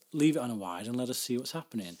and leave it on a wide and let us see what's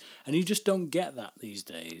happening. And you just don't get that these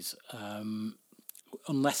days,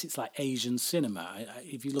 unless it's like Asian cinema.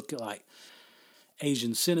 If you look at like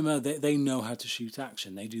Asian cinema, they know how to shoot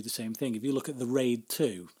action. They do the same thing. If you look at The Raid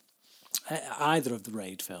 2, either of the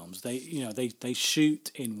Raid films, they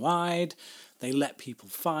shoot in wide, they let people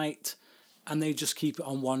fight, and they just keep it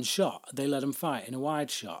on one shot. They let them fight in a wide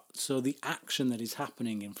shot. So the action that is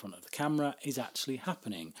happening in front of the camera is actually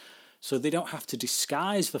happening. So they don't have to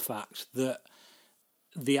disguise the fact that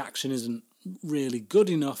the action isn't really good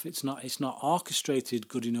enough. It's not orchestrated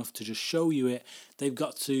good enough to just show you it. They've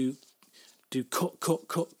got to do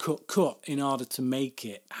cut in order to make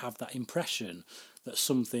it have that impression that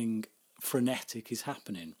something frenetic is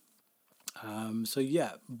happening. So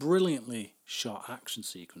yeah, brilliantly shot action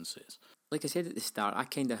sequences. Like I said at the start, I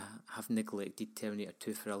kind of have neglected Terminator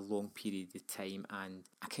 2 for a long period of time, and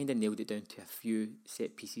I kind of nailed it down to a few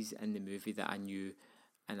set pieces in the movie that I knew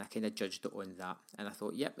and I kind of judged it on that. And I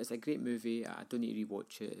thought, yep, it's a great movie. I don't need to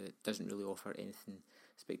rewatch it. It doesn't really offer anything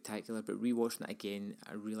spectacular. But rewatching it again,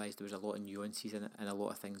 I realised there was a lot of nuances in it and a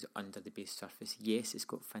lot of things under the base surface. Yes, it's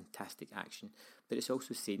got fantastic action, but it's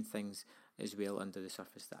also saying things as well under the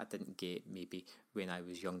surface that I didn't get maybe when I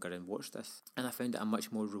was younger and watched this. And I found it a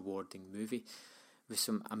much more rewarding movie with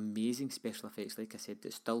some amazing special effects, like I said,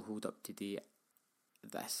 that still hold up today.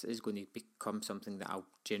 This is going to become something that I'll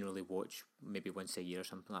generally watch maybe once a year or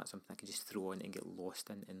something like that, something I can just throw on and get lost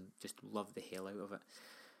in and just love the hell out of it.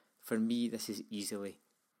 For me, this is easily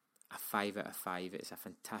a 5 out of 5. It's a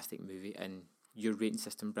fantastic movie, and your rating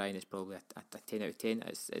system, Brian, is probably a 10 out of 10.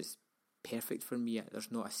 It's perfect for me.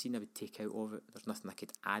 There's not a scene I would take out of it. There's nothing I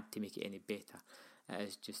could add to make it any better. It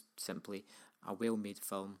is just simply a well-made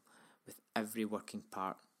film with every working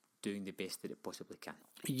part doing the best that it possibly can.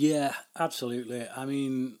 Yeah, absolutely. I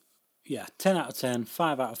mean, yeah, 10 out of 10,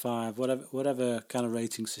 5 out of 5, whatever kind of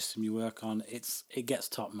rating system you work on, it gets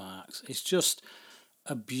top marks. It's just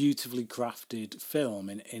a beautifully crafted film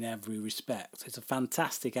in every respect. It's a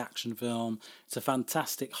fantastic action film. It's a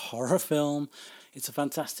fantastic horror film. It's a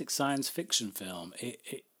fantastic science fiction film.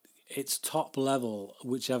 It's top level,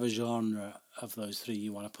 whichever genre of those three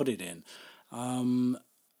you want to put it in.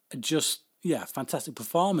 Fantastic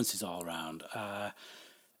performances all around.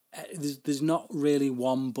 There's not really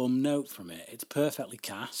one bum note from it. It's perfectly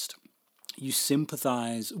cast. You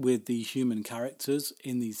sympathise with the human characters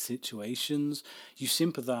in these situations. You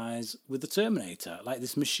sympathise with the Terminator, like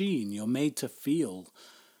this machine. You're made to feel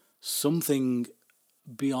something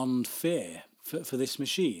beyond fear for this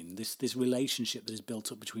machine, this relationship that is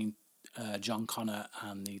built up between John Connor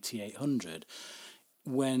and the T-800.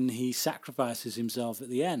 When he sacrifices himself at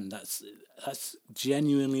the end, that's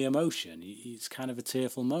genuinely emotion. It's kind of a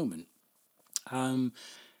tearful moment. But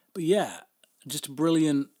yeah, just a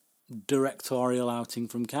brilliant directorial outing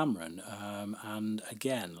from Cameron. And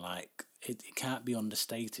again, like it can't be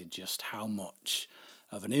understated just how much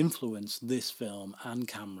of an influence this film and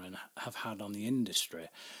Cameron have had on the industry.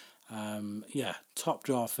 Top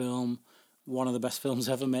drawer film. One of the best films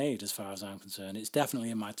ever made, as far as I'm concerned. It's definitely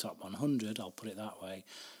in my top 100, I'll put it that way.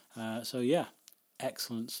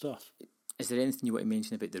 Excellent stuff. Is there anything you want to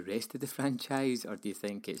mention about the rest of the franchise, or do you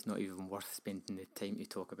think it's not even worth spending the time to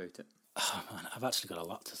talk about it? Oh man, I've actually got a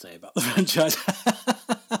lot to say about the franchise.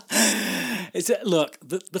 Look,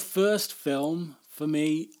 the first film, for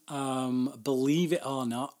me, believe it or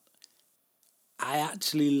not, I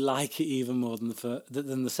actually like it even more than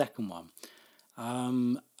the second one.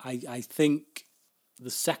 I think the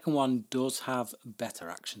second one does have better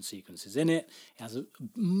action sequences in it. It has a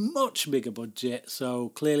much bigger budget, so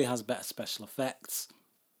clearly has better special effects.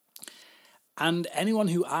 And anyone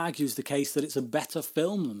who argues the case that it's a better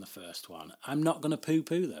film than the first one, I'm not going to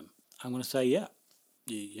poo-poo them. I'm going to say, yeah,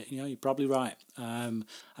 you're probably right. I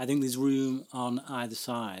think there's room on either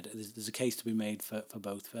side. There's a case to be made for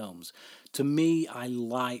both films. To me, I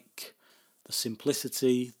like the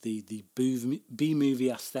simplicity, the B-movie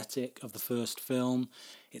aesthetic of the first film.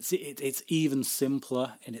 It's even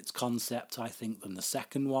simpler in its concept, I think, than the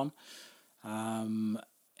second one.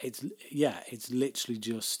 It's literally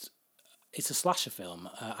just, it's a slasher film,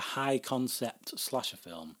 a high concept slasher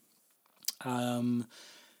film. And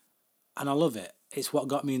I love it. It's what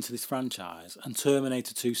got me into this franchise, and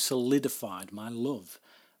Terminator 2 solidified my love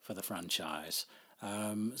for the franchise.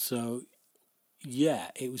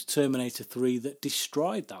 It was Terminator 3 that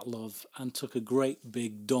destroyed that love and took a great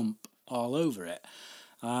big dump all over it.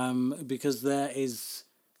 Because there is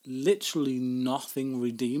literally nothing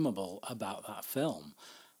redeemable about that film.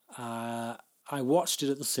 I watched it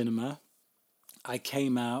at the cinema. I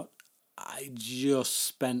came out. I just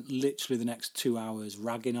spent literally the next 2 hours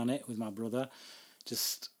ragging on it with my brother.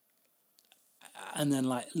 And then,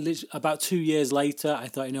 about 2 years later, I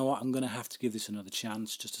thought, you know what, I'm going to have to give this another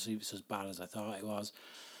chance just to see if it's as bad as I thought it was.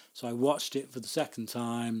 So I watched it for the second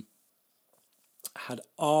time. I had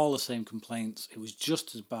all the same complaints. It was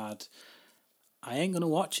just as bad. I ain't going to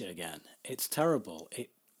watch it again. It's terrible.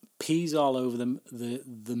 It pees all over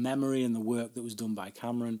the memory and the work that was done by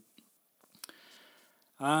Cameron.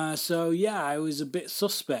 I was a bit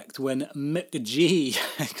suspect when Mick G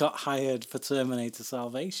got hired for Terminator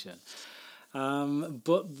Salvation.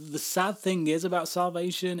 But the sad thing is about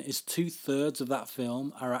Salvation is 2/3 of that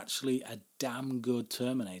film are actually a damn good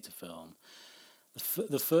Terminator film.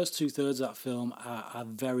 The first 2/3 of that film are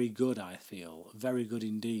very good, I feel. Very good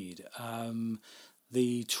indeed.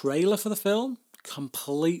 The trailer for the film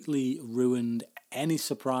completely ruined any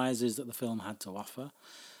surprises that the film had to offer.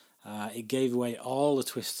 It gave away all the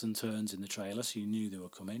twists and turns in the trailer, so you knew they were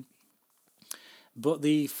coming. But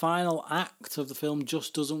the final act of the film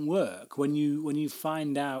just doesn't work. When you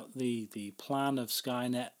find out the plan of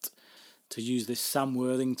Skynet to use this Sam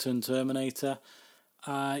Worthington Terminator,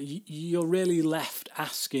 you're really left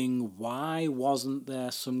asking, why wasn't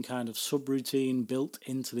there some kind of subroutine built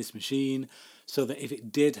into this machine so that if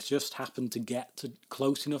it did just happen to get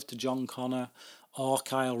close enough to John Connor or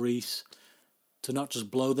Kyle Reese to not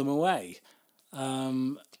just blow them away?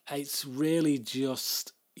 It's really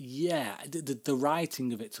just, the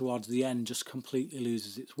writing of it towards the end just completely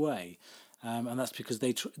loses its way. And that's because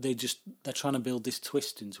they're trying to build this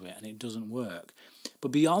twist into it and it doesn't work.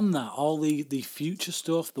 But beyond that, all the future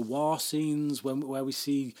stuff, the war scenes where we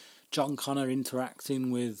see John Connor interacting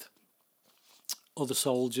with other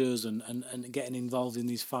soldiers and getting involved in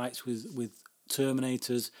these fights with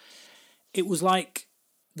Terminators, it was like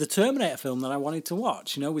the Terminator film that I wanted to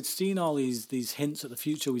watch. You know, we'd seen all these hints at the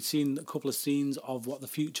future. We'd seen a couple of scenes of what the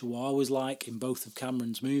future war was like in both of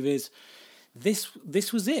Cameron's movies. This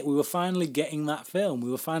was it. We were finally getting that film.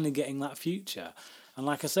 We were finally getting that future. And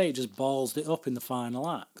like I say, it just ballsed it up in the final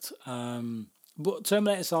act. But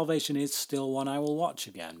Terminator Salvation is still one I will watch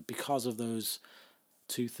again because of those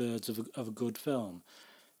 2/3 of a good film.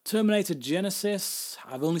 Terminator Genisys,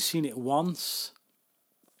 I've only seen it once.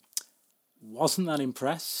 Wasn't that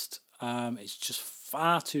impressed. It's just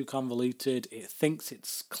far too convoluted. It thinks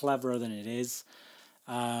it's cleverer than it is.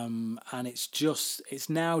 And it's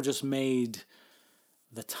now just made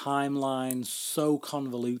the timeline so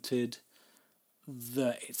convoluted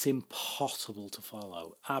that it's impossible to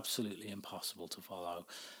follow. Absolutely impossible to follow.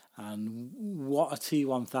 And what a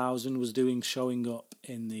T-1000 was doing showing up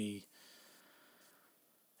in the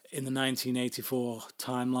 1984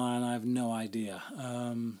 timeline, I have no idea.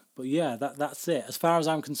 But yeah, that's it. As far as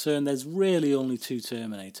I'm concerned, there's really only 2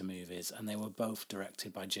 Terminator movies, and they were both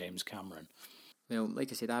directed by James Cameron. Well,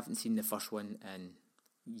 like I said, I haven't seen the first one in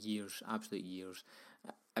years, absolute years.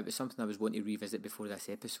 It was something I was wanting to revisit before this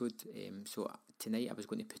episode, so tonight I was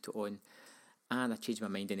going to put it on, and I changed my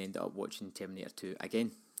mind and ended up watching Terminator 2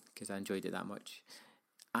 again, because I enjoyed it that much.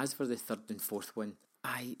 As for the third and fourth one,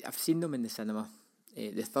 I've seen them in the cinema.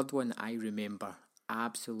 The third one I remember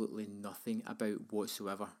absolutely nothing about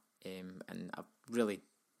whatsoever, and I've really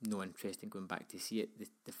no interest in going back to see it.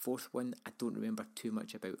 The fourth one I don't remember too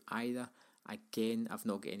much about either. Again, I've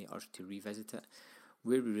not got any urge to revisit it.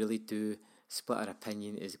 Where we really do split our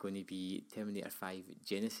opinion is going to be Terminator 5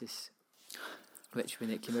 Genisys, which when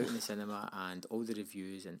it came out in the cinema and all the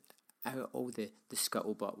reviews and all the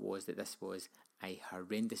scuttlebutt was that this was a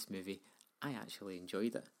horrendous movie, I actually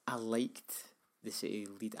enjoyed it. I liked the sort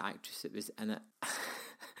of lead actress that was in it.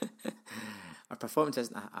 Her performance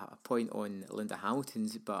isn't a point on Linda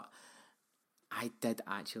Hamilton's, but I did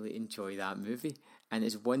actually enjoy that movie, and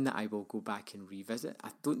it's one that I will go back and revisit.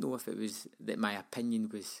 I don't know if it was that my opinion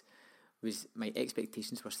was my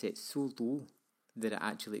expectations were set so low that it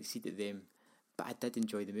actually exceeded them, but I did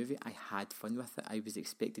enjoy the movie. I had fun with it. I was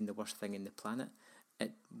expecting the worst thing in the planet.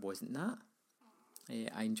 It wasn't that.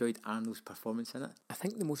 I enjoyed Arnold's performance in it. I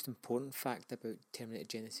think the most important fact about Terminator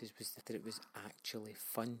Genisys was that it was actually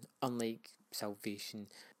fun, unlike Salvation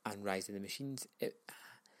and Rise of the Machines. It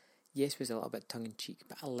was a little bit tongue-in-cheek,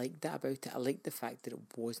 but I liked that about it. I liked the fact that it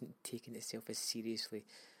wasn't taking itself as seriously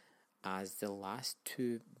as the last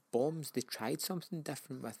 2 bombs. They tried something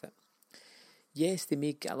different with it. Yes, they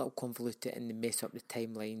make it a little convoluted and they mess up the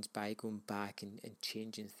timelines by going back and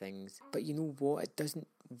changing things. But you know what? It doesn't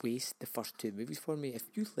waste the first 2 movies for me. If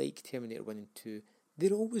you like Terminator 1 and 2,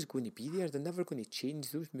 they're always going to be there. They're never going to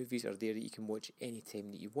change. Those movies are there that you can watch any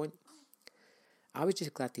time that you want. I was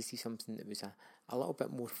just glad to see something that was a little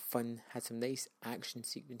bit more fun, had some nice action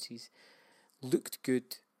sequences, looked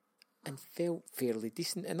good, and felt fairly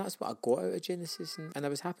decent. And that's what I got out of Genisys, and I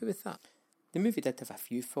was happy with that. The movie did have a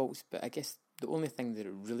few faults, but I guess the only thing that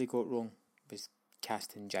it really got wrong was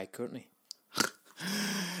casting Jai Courtney.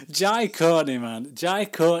 Jai Courtney, man. Jai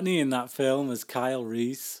Courtney in that film as Kyle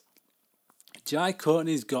Reese. Jai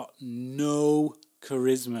Courtney's got no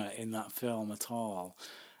charisma in that film at all.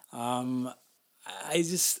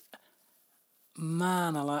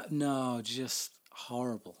 Just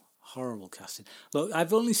horrible casting. Look,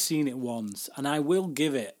 I've only seen it once, and I will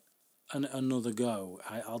give it another go.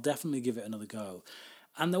 I'll definitely give it another go.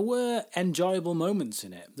 And there were enjoyable moments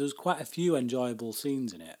in it. There was quite a few enjoyable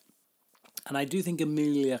scenes in it. And I do think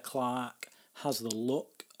Emilia Clarke has the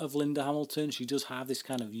look of Linda Hamilton. She does have this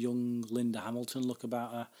kind of young Linda Hamilton look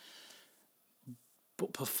about her.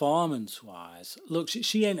 But performance-wise, look,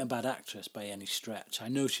 she ain't a bad actress by any stretch. I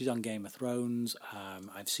know she's on Game of Thrones.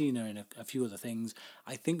 I've seen her in a few other things.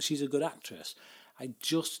 I think she's a good actress. I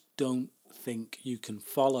just don't think you can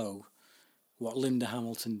follow what Linda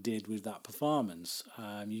Hamilton did with that performance.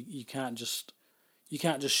 You can't just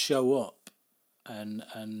show up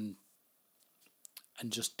and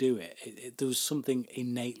just do it. There was something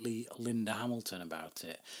innately Linda Hamilton about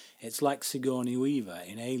it. It's like Sigourney Weaver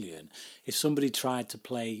in Alien. If somebody tried to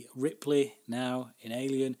play Ripley now in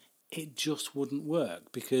Alien, it just wouldn't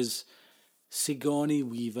work because Sigourney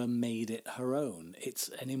Weaver made it her own. It's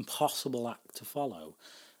an impossible act to follow.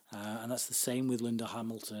 And that's the same with Linda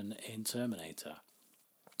Hamilton in Terminator.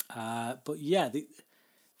 But yeah,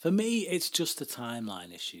 for me, it's just the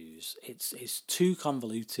timeline issues. It's too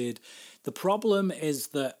convoluted. The problem is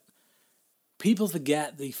that people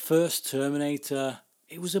forget the first Terminator.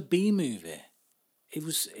 It was a B movie.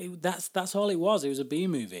 That's all it was. It was a B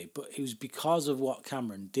movie, but it was because of what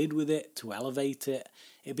Cameron did with it to elevate it.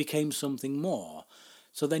 It became something more.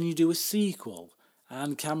 So then you do a sequel,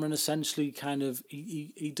 and Cameron essentially kind of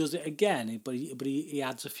he does it again, but he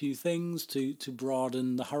adds a few things to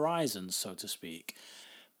broaden the horizons, so to speak.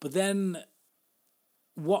 But then,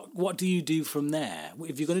 what do you do from there?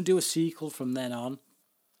 If you're going to do a sequel from then on,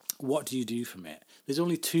 what do you do from it? There's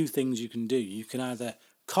only two things you can do. You can either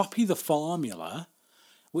copy the formula,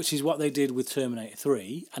 which is what they did with Terminator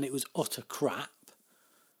 3, and it was utter crap.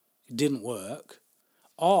 It didn't work.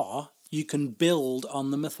 Or you can build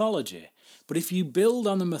on the mythology. But if you build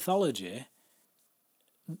on the mythology,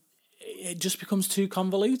 it just becomes too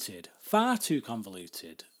convoluted, far too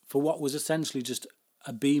convoluted, for what was essentially just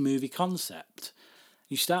a B-movie concept.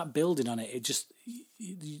 You start building on it,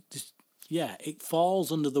 it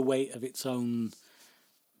falls under the weight of its own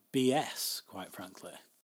BS, quite frankly.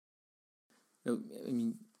 Well, I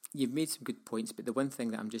mean, you've made some good points, but the one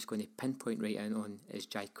thing that I'm just going to pinpoint right in on is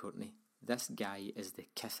Jai Courtney. This guy is the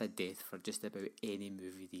kiss of death for just about any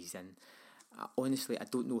movie he's in. Honestly, I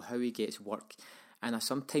don't know how he gets work, and I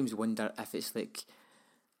sometimes wonder if it's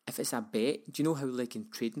a bet. Do you know how, like in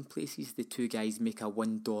Trading Places, the two guys make a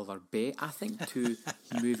 $1 bet? I think two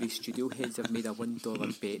movie studio heads have made a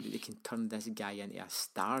 $1 bet that they can turn this guy into a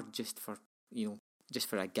star just for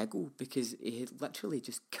a giggle, because he literally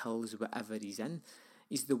just kills whatever he's in.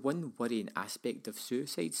 He's the one worrying aspect of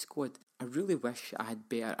Suicide Squad. I really wish I had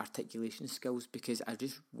better articulation skills, because I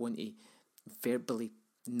just want to verbally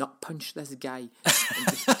nut punch this guy and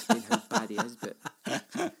just explain how bad he is, but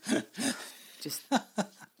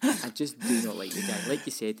I just do not like the guy. Like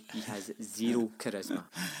you said, he has zero charisma.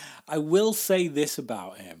 I will say this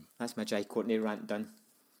about him. That's my Jai Courtney rant done.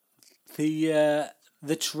 The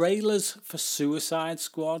trailers for Suicide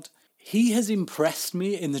Squad, he has impressed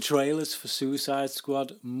me in the trailers for Suicide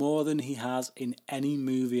Squad more than he has in any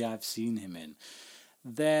movie I've seen him in.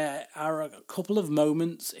 There are a couple of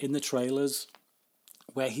moments in the trailers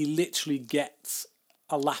where he literally gets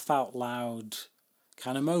a laugh out loud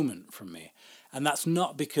kind of moment from me. And that's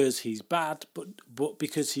not because he's bad, but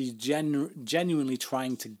because he's genuinely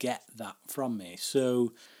trying to get that from me.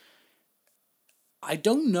 So I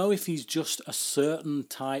don't know if he's just a certain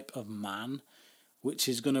type of man, which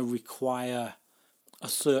is going to require a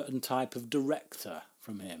certain type of director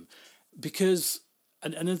from him. Because,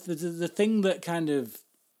 and the thing that kind of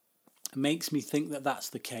makes me think that that's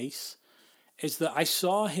the case is that I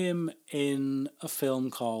saw him in a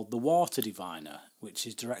film called The Water Diviner, which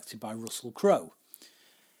is directed by Russell Crowe.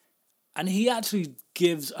 And he actually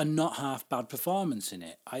gives a not half bad performance in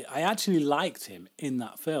it. I actually liked him in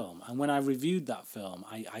that film. And when I reviewed that film,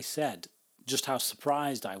 I said just how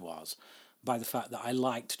surprised I was by the fact that I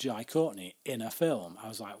liked Jai Courtney in a film. I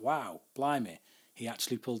was like, wow, blimey, he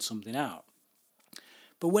actually pulled something out.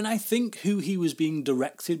 But when I think who he was being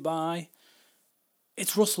directed by,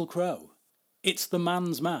 it's Russell Crowe. It's the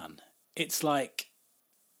man's man. It's like,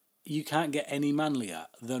 you can't get any manlier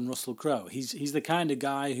than Russell Crowe. He's the kind of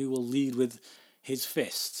guy who will lead with his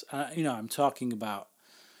fists. I'm talking about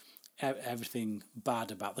everything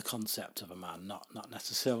bad about the concept of a man, not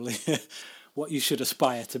necessarily what you should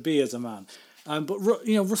aspire to be as a man. But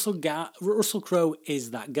Russell Crowe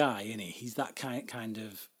is that guy, isn't he? He's that kind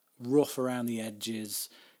of rough around the edges,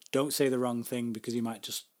 don't say the wrong thing because he might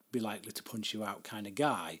just be likely to punch you out kind of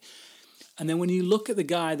guy. And then when you look at the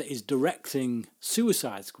guy that is directing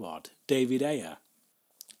Suicide Squad, David Ayer,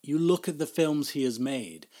 you look at the films he has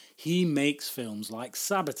made. He makes films like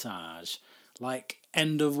Sabotage, like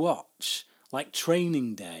End of Watch, like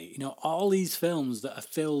Training Day. All these films that are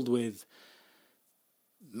filled with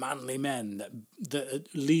manly men that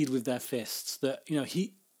lead with their fists. That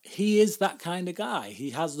he is that kind of guy.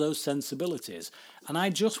 He has those sensibilities. And I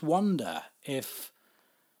just wonder if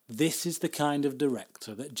this is the kind of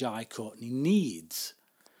director that Jai Courtney needs.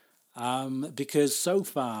 Because so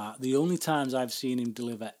far, the only times I've seen him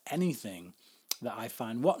deliver anything that I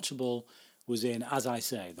find watchable was in, as I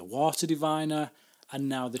say, The Water Diviner and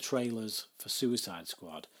now the trailers for Suicide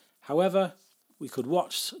Squad. However, we could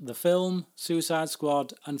watch the film Suicide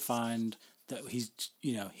Squad and find that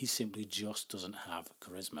he simply just doesn't have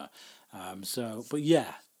charisma. But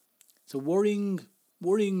yeah, it's a worrying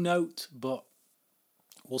note, but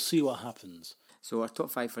we'll see what happens. So our top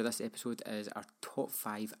 5 for this episode is our top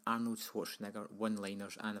 5 Arnold Schwarzenegger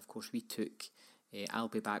one-liners, and of course we took I'll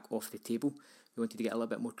Be Back off the table. We wanted to get a little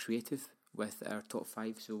bit more creative with our top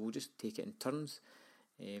 5, so we'll just take it in turns.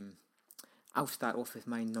 I'll start off with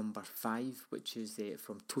my number 5, which is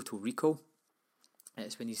from Total Recall.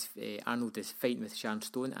 It's when Arnold is fighting with Sharon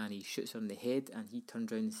Stone and he shoots her in the head, and he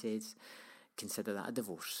turns around and says, "Consider that a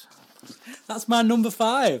divorce." That's my number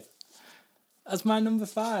 5. I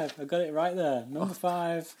got it right there. Number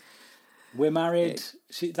 5. We're married.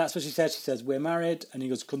 That's what she said. She says, "We're married." And he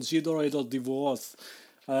goes, "Consider it a divorce."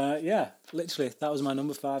 Yeah, literally, that was my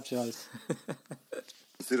number 5 choice.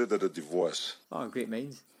 Consider that a divorce. Oh, great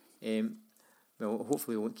minds. Well,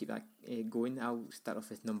 hopefully we won't keep that going. I'll start off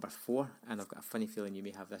with number 4, and I've got a funny feeling you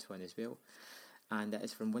may have this one as well. And it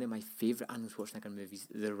is from one of my favourite Arnold Schwarzenegger movies,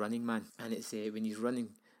 The Running Man. And it's when he's running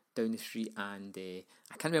down the street, and I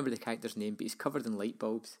can't remember the character's name, but he's covered in light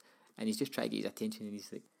bulbs, and he's just trying to get his attention, and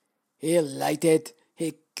he's like, "Hey, lighted,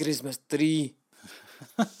 hey, Christmas tree."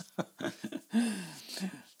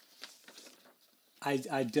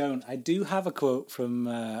 I don't. I do have a quote from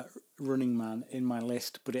Running Man in my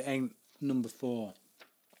list, but it ain't number 4.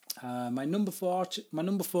 My number 4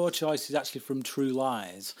 choice is actually from True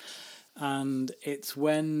Lies, and it's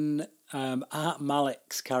when Art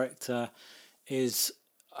Malik's character is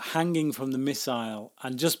hanging from the missile,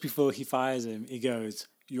 and just before he fires him, he goes,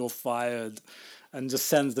 "You're fired," and just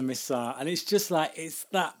sends the missile. And it's just like, it's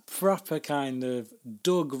that proper kind of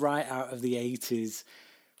dug right out of the 80s,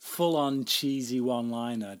 full-on cheesy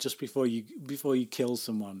one-liner just before you kill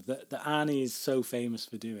someone that Arnie is so famous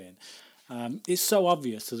for doing. It's so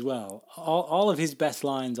obvious as well. All of his best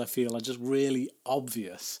lines, I feel, are just really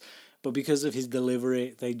obvious, but because of his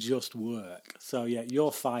delivery, they just work. So yeah,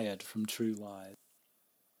 "You're fired" from True Lies.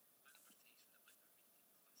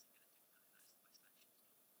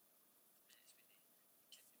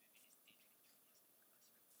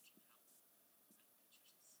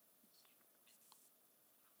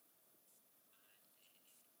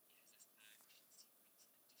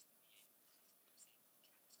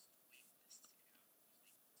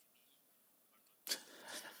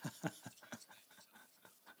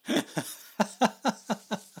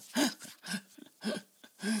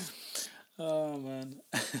 Oh man.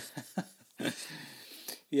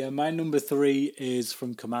 Yeah, my number 3 is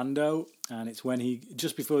from Commando, and it's when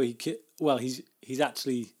just before he's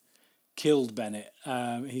actually killed Bennett.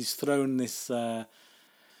 He's thrown this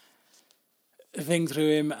thing through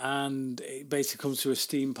him, and it basically comes to a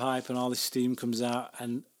steam pipe, and all this steam comes out.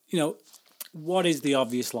 And what is the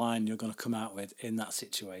obvious line you're going to come out with in that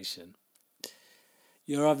situation?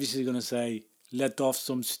 You're obviously going to say, "Let off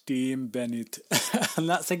some steam, Bennett." And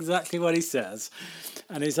that's exactly what he says.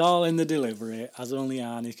 And it's all in the delivery, as only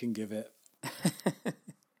Arnie can give it.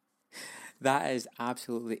 That is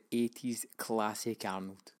absolutely 80s classic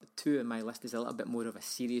Arnold. 2 on my list is a little bit more of a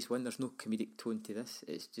serious one. There's no comedic tone to this.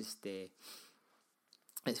 It's just,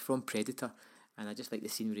 it's from Predator. And I just like the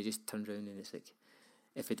scene where he just turns around and it's like,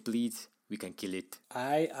 "If it bleeds, we can kill it."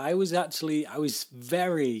 I was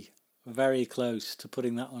very, very close to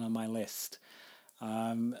putting that one on my list.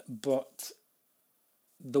 But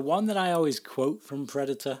the one that I always quote from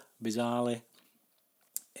Predator, bizarrely,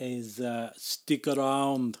 is "Stick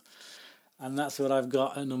around." And that's what I've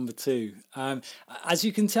got at number 2. As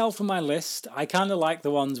you can tell from my list, I kind of like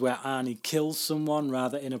the ones where Arnie kills someone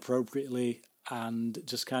rather inappropriately and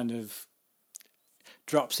just kind of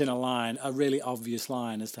drops in a really obvious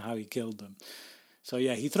line as to how he killed them. So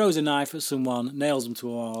yeah, he throws a knife at someone, nails them to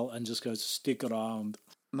a wall, and just goes, "Stick around."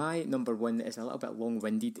 My number 1 is a little bit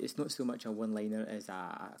long-winded. It's not so much a one-liner as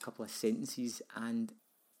a couple of sentences, and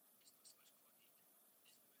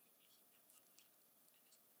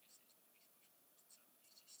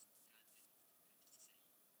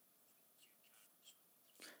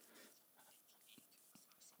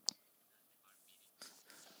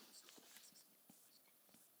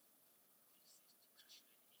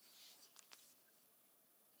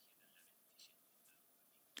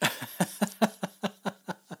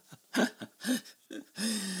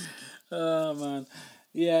Oh man,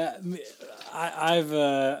 yeah. I've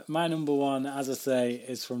my number 1, as I say,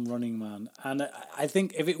 is from Running Man, and I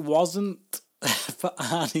think if it wasn't for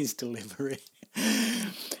Arnie's delivery,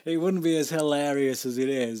 it wouldn't be as hilarious as it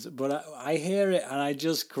is, but I hear it and I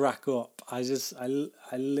just crack up. I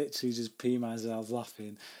literally just pee myself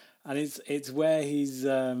laughing, and it's where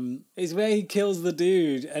it's where he kills the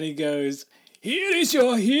dude and he goes, "Here is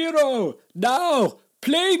your hero now,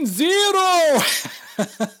 plane zero."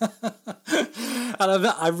 And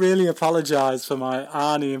I really apologise for my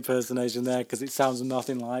Arnie impersonation there because it sounds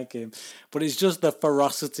nothing like him, but it's just the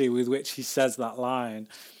ferocity with which he says that line,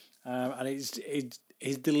 and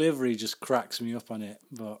his delivery just cracks me up on it.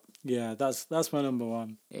 But yeah, that's my number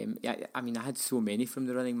one. Yeah, I mean, I had so many from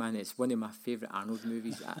The Running Man. It's one of my favourite Arnold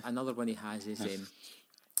movies. Another one he has is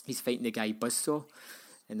he's fighting the guy Buzzsaw,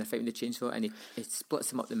 and they're fighting the chainsaw, and he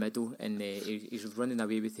splits him up the middle, and he's running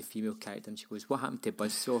away with the female character, and she goes, "What happened to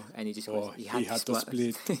Buzzsaw?" And he just goes, he had to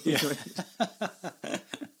split. Yeah.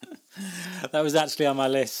 That was actually on my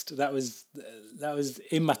list. That was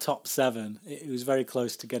in my top 7. It was very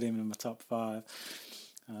close to getting in my top 5.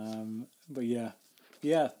 But yeah,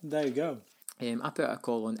 there you go. I put out a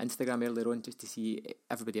call on Instagram earlier on just to see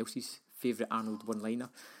everybody else's favourite Arnold one-liner,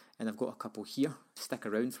 and I've got a couple here. Stick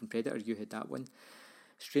Around from Predator, you had that one.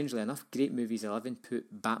 Strangely enough, Great Movies 11 put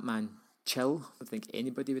Batman Chill. I don't think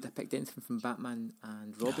anybody would have picked anything from Batman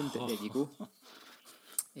and Robin, but there you go.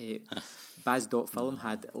 Baz Film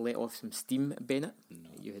had Let Off Some Steam, Bennett.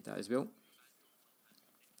 You had that as well.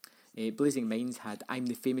 Blazing Minds had I'm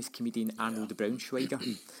the Famous Comedian Arnold Braunschweiger.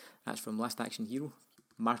 That's from Last Action Hero.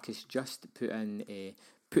 Marcus Just put in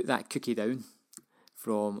Put That Cookie Down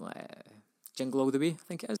from Jingle All The Way, I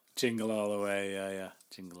think it is. Jingle All The Way, yeah.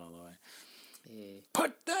 Jingle All The Way.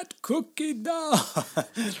 Put that cookie down.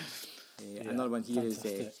 Another one here is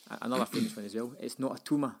another famous one as well. It's not a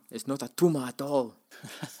tumor. It's not a tumor at all.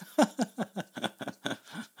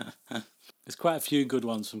 There's quite a few good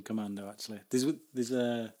ones from Commando, actually. There's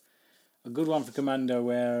a good one for Commando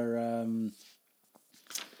where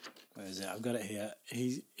is it? I've got it here.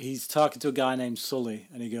 He's talking to a guy named Sully,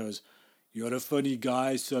 and he goes, "You're a funny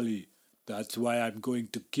guy, Sully. That's why I'm going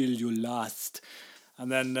to kill you last."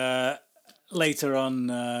 And then later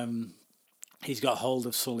on, he's got hold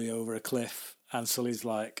of Sully over a cliff, and Sully's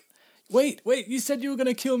like, wait, you said you were going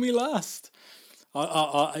to kill me last.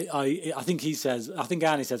 I think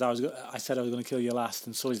Arnie says, I said I was going to kill you last,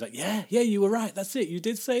 and Sully's like, yeah, you were right, that's it, you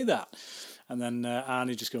did say that. And then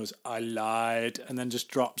Arnie just goes, I lied, and then just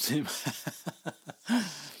drops him.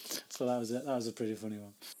 So that was it. That was a pretty funny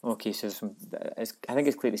one. Okay, so I think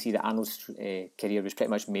it's clear to see that Arnold's career was pretty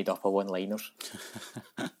much made up of one-liners.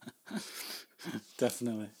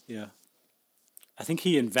 Definitely, yeah. I think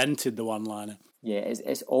he invented the one-liner. Yeah,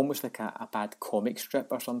 it's almost like a bad comic strip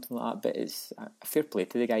or something like that, but it's a fair play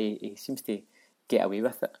to the guy. He seems to get away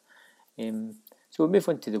with it. So we'll move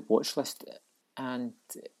on to the watch list, and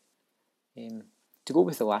to go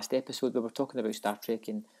with the last episode, we were talking about Star Trek,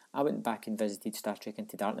 and I went back and visited Star Trek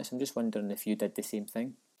Into Darkness. I'm just wondering if you did the same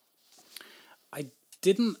thing. I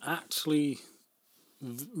didn't actually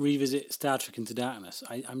revisit Star Trek Into Darkness.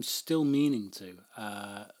 I'm still meaning to,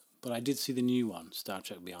 but I did see the new one, Star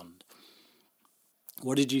Trek Beyond.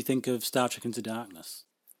 What did you think of Star Trek Into Darkness?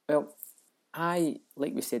 Well,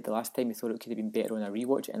 like we said the last time, we thought it could have been better on a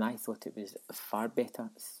rewatch, and I thought it was far better.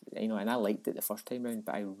 And I liked it the first time round,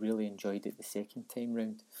 but I really enjoyed it the second time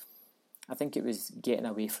round. I think it was getting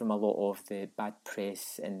away from a lot of the bad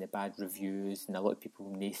press and the bad reviews and a lot of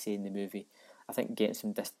people naysaying the movie. I think getting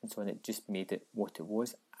some distance on it just made it what it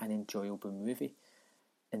was, an enjoyable movie.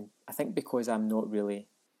 And I think because I'm not really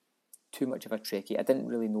too much of a Trekkie, I didn't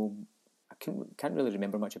really know, I can't really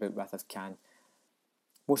remember much about Wrath of Khan.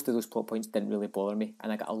 Most of those plot points didn't really bother me,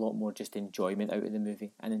 and I got a lot more just enjoyment out of the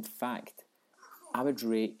movie. And in fact, I would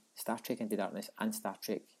rate Star Trek Into Darkness and Star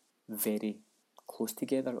Trek very close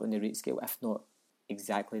together on the rate scale, if not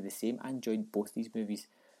exactly the same. I enjoyed both these movies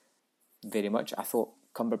very much. I thought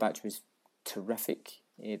Cumberbatch was terrific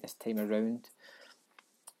this time around,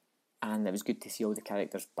 and it was good to see all the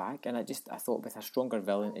characters back, and I thought with a stronger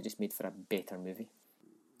villain it just made for a better movie.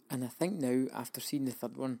 And I think now, after seeing the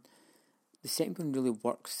third one, the second one really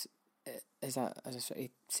works as a sort of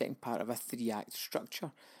second part of a 3-act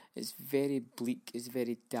structure. It's very bleak, it's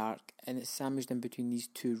very dark, and it's sandwiched in between these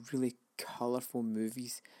two really colourful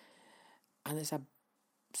movies, and it's a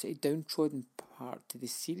sort of downtrodden part to the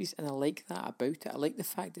series, and I like that about it. I like the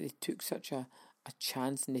fact that they took such a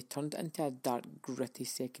chance and they turned it into a dark, gritty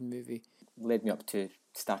second movie. Led me up to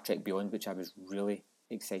Star Trek Beyond, which I was really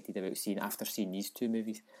excited about seeing after seeing these two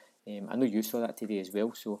movies. I know you saw that today as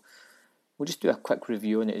well, so we'll just do a quick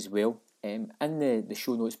review on it as well. In the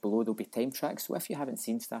show notes below there'll be time tracks, so if you haven't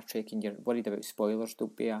seen Star Trek and you're worried about spoilers,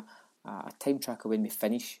 there'll be a time track when we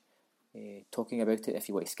finish talking about it if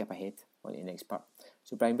you want to skip ahead on to the next part.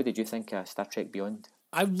 So, Brian, what did you think of Star Trek Beyond?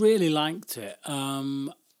 I really liked it.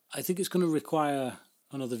 I think it's going to require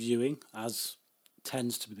another viewing, as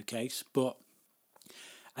tends to be the case, but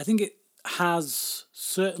I think it has,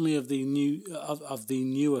 certainly of the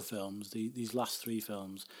newer films, these last three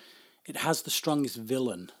films, it has the strongest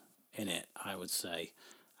villain in it, I would say.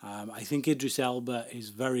 I think Idris Elba is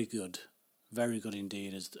very good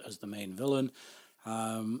indeed as the main villain.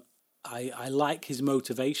 I like his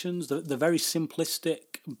motivations. They're very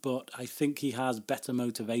simplistic, but I think he has better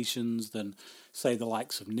motivations than, say, the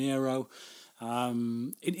likes of Nero.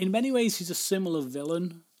 In many ways, he's a similar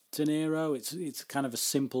villain to Nero. It's kind of a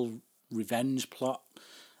simple revenge plot,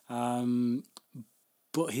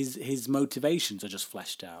 but his motivations are just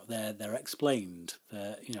fleshed out. They're explained.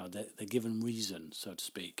 They're given reason, so to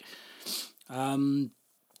speak.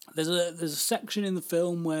 There's a section in the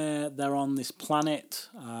film where they're on this planet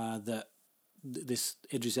that this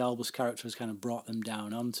Idris Elba's character has kind of brought them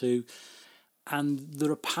down onto, and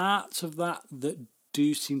there are parts of that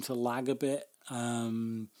do seem to lag a bit.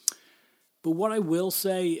 But what I will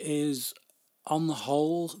say is, on the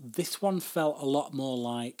whole, this one felt a lot more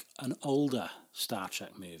like an older Star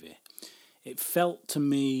Trek movie. It felt to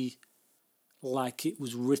me like it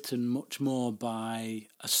was written much more by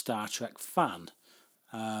a Star Trek fan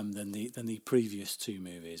than the previous two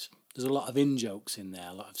movies. There's a lot of in-jokes in there,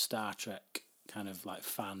 a lot of Star Trek kind of like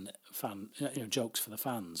fan jokes for the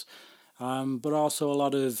fans, but also a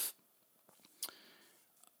lot of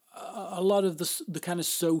the kind of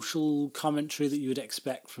social commentary that you would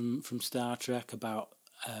expect from Star Trek about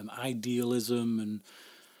idealism and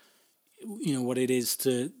what it is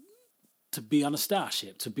to be on a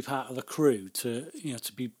starship, to be part of a crew, to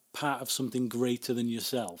be part of something greater than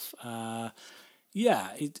yourself.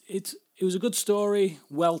 It was a good story,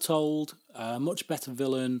 well told, much better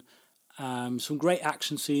villain, some great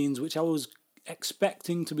action scenes, which I was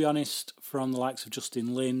expecting, to be honest, from the likes of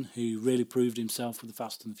Justin Lin, who really proved himself with the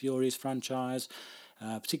Fast and the Furious franchise,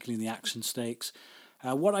 particularly in the action stakes.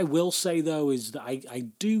 What I will say, though, is that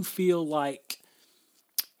I do feel like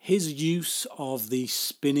his use of the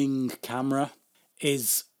spinning camera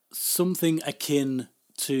is something akin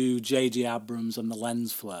to J.J. Abrams and the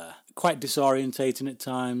lens flare. Quite disorientating at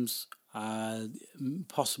times,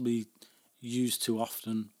 possibly used too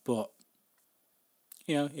often, but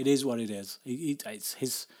it is what it is.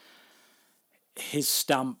 It's his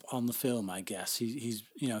stamp on the film, I guess.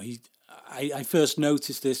 I first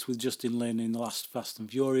noticed this with Justin Lin in the last Fast and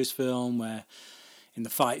Furious film, where in the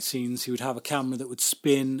fight scenes he would have a camera that would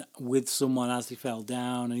spin with someone as he fell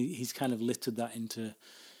down, and he's kind of littered that into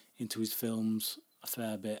his films a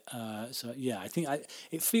fair bit. I think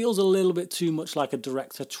it feels a little bit too much like a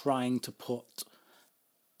director trying to put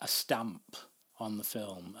a stamp on the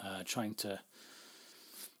film, trying to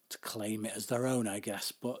claim it as their own, I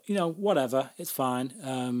guess. But, whatever, it's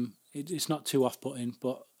fine. It's not too off-putting,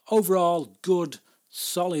 but overall, good,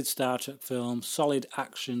 solid Star Trek film, solid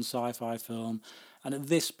action sci-fi film, and at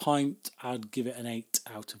this point, I'd give it an 8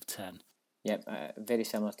 out of 10. Yep, very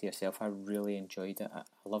similar to yourself. I really enjoyed it. I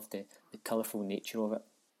loved the colourful nature of it.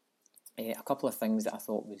 A couple of things that I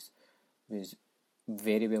thought was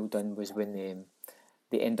very well done was when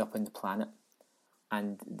they end up on the planet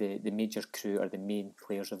and the major crew, or the main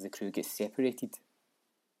players of the crew, get separated.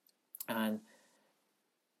 And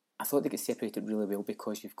I thought they get separated really well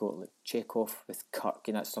because you've got Chekhov with Kirk,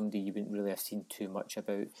 and that's somebody you wouldn't really have seen too much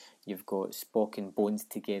about. You've got Spock and Bones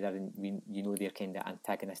together, and their kind of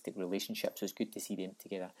antagonistic relationship, so it's good to see them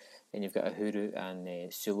together. Then you've got Uhuru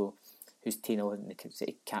and Sulu, who's taken on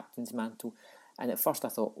the captain's mantle. And at first I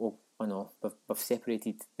thought, oh no, we've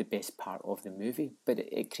separated the best part of the movie, but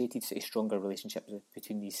it created sort of stronger relationships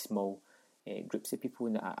between these small groups of people,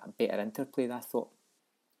 and a better interplay, I thought.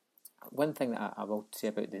 One thing that I will say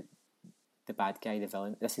about the bad guy, the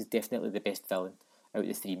villain, this is definitely the best villain out of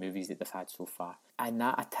the three movies that they've had so far. And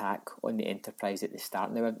that attack on the Enterprise at the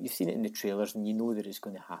start, now you've seen it in the trailers and you know that it's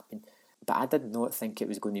going to happen, but I did not think it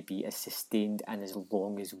was going to be as sustained and as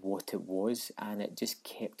long as what it was, and it just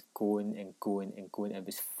kept going and going and going. It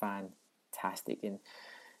was fantastic, and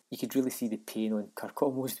you could really see the pain on Kirk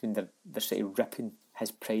almost when they're sort of ripping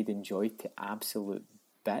his pride and joy to absolute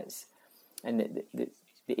bits. And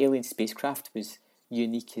the alien spacecraft was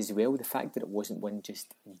unique as well. The fact that it wasn't one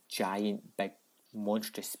just giant, big,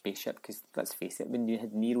 monstrous spaceship, because let's face it, when you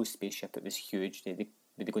had Nero's spaceship, it was huge. Were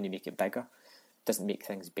they going to make it bigger? Doesn't make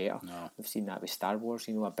things better. No. We've seen that with Star Wars.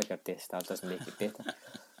 A bigger Death Star doesn't make it better.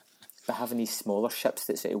 But having these smaller ships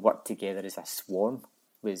that sort of work together as a swarm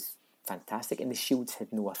was fantastic, and the shields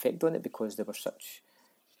had no effect on it because they were such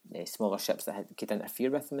smaller ships that could interfere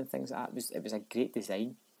with them and things like that. It was a great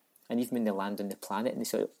design. and even when they land on the planet and they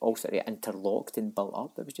sort of all sort of interlocked and built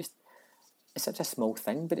up, it's such a small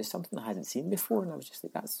thing, but it's something I hadn't seen before, and I was just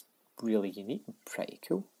like, that's really unique and pretty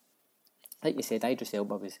cool. Like you said, Idris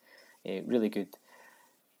Elba was really good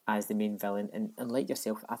as the main villain, and like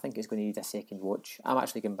yourself, I think it's going to need a second watch. I'm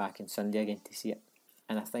actually going back on Sunday again to see it,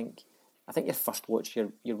 and I think your first watch,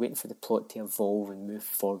 you're waiting for the plot to evolve and move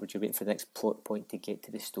forward. You're waiting for the next plot point to get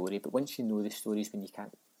to the story, but once you know the story is when you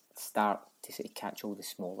can't start to sort of catch all the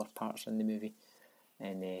smaller parts in the movie,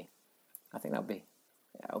 and I think it'll be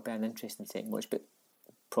an interesting second watch. But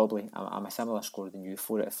probably I'm a similar score than you,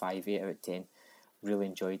 4 out of 5, 8 out of 10. Really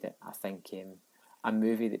enjoyed it. I think a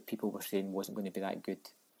movie that people were saying wasn't going to be that good,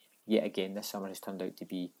 yet again this summer has turned out to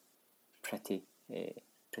be pretty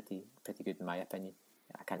good in my opinion.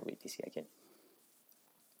 I can't wait to see it again.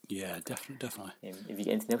 Yeah, definitely. Have you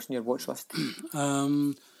got anything else on your watch list?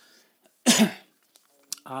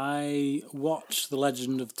 I watched The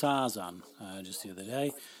Legend of Tarzan just the other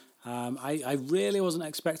day. I really wasn't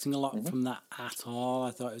expecting a lot from that at all.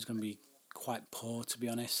 I thought it was going to be quite poor, to be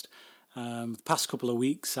honest. The past couple of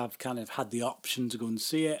weeks I've kind of had the option to go and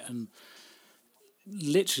see it, and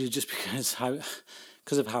literally just because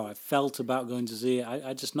of how I felt about going to see it,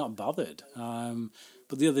 I just not bothered.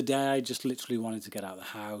 But the other day I just literally wanted to get out of the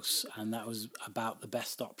house, and that was about the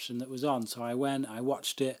best option that was on. So I went, I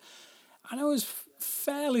watched it, and I was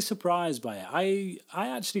fairly surprised by it. I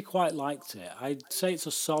actually quite liked it. I'd say it's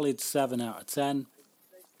a solid 7 out of 10.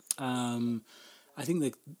 I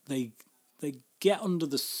think they get under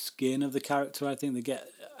the skin of the character. I think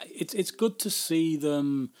it's good to see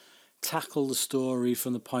them tackle the story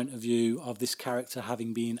from the point of view of this character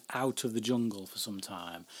having been out of the jungle for some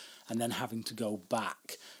time and then having to go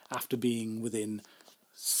back after being within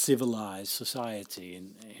civilized society,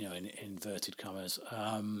 in inverted commas.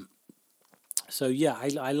 So yeah,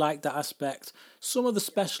 I like that aspect. Some of the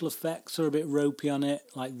special effects are a bit ropey on it,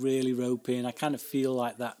 like really ropey, and I kind of feel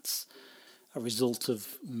like that's a result of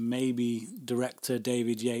maybe director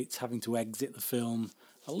David Yates having to exit the film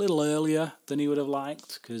a little earlier than he would have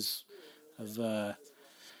liked because of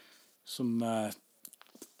some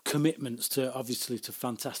commitments to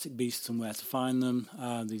Fantastic Beasts and Where to Find Them.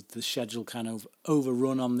 The schedule kind of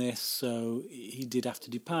overrun on this, so he did have to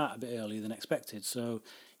depart a bit earlier than expected. So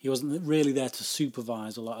he wasn't really there to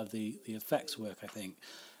supervise a lot of the effects work, I think.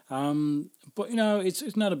 But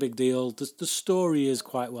it's not a big deal. The story is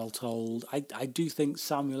quite well told. I do think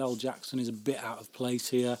Samuel L. Jackson is a bit out of place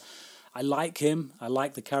here. I like him. I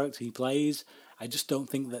like the character he plays. I just don't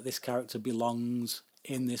think that this character belongs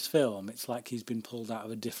in this film. It's like he's been pulled out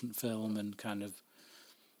of a different film and kind of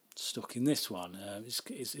stuck in this one.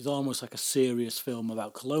 It's almost like a serious film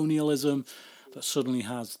about colonialism that suddenly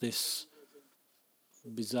has this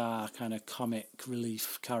bizarre kind of comic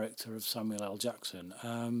relief character of Samuel L. Jackson.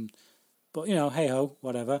 But hey ho,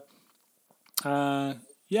 whatever.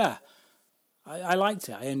 Yeah, I liked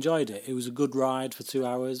it. I enjoyed it. It was a good ride for 2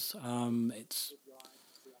 hours.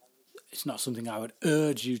 It's not something I would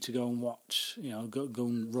urge you to go and watch. Go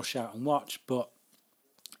and rush out and watch. But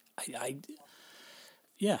I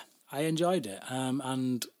enjoyed it.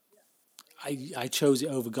 And I chose it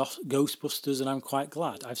over Ghostbusters, and I'm quite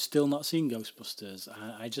glad. I've still not seen Ghostbusters.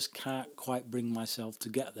 I just can't quite bring myself to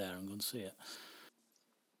get there and go and see it.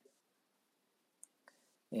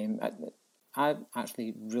 I'm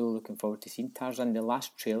actually really looking forward to seeing Tarzan. The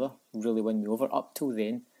last trailer really won me over. Up till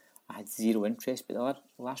then, I had zero interest, but the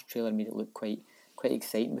last trailer made it look quite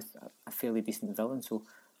exciting with a fairly decent villain. So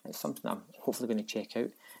it's something I'm hopefully going to check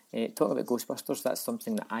out. Talking about Ghostbusters, that's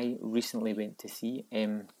something that I recently went to see.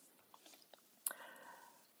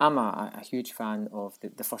 I'm a huge fan of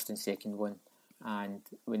the first and second one, and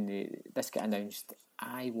when this got announced,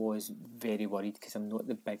 I was very worried because I'm not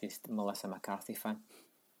the biggest Melissa McCarthy fan.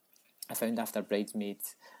 I found after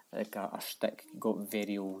Bridesmaids, like our stick got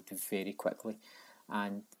very old very quickly,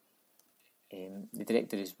 and the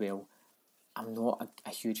director as well, I'm not a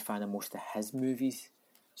huge fan of most of his movies,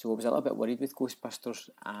 so I was a little bit worried with Ghostbusters,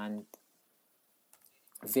 and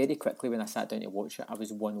very quickly when I sat down to watch it, I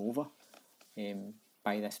was won over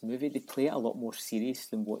by this movie. They play it a lot more serious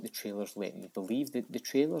than what the trailers let me believe. The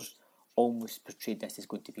trailers almost portrayed this as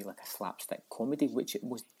going to be like a slapstick comedy, which it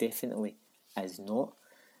most definitely is not.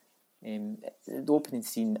 The opening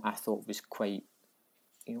scene I thought was quite,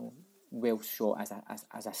 well shot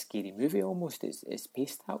as a scary movie almost. It's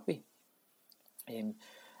paced that way. And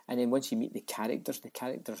then once you meet the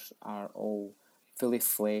characters are all fully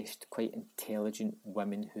fleshed, quite intelligent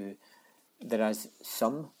women who there is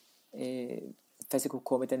some physical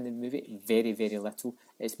comedy in the movie, very, very little.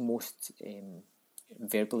 It's most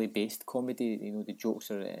verbally based comedy. You know, the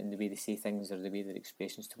jokes are in the way they say things or the way their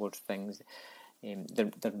expressions towards things.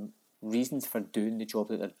 Their reasons for doing the job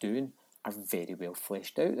that they're doing are very well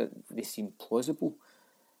fleshed out. They seem plausible.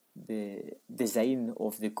 The design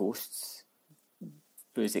of the ghosts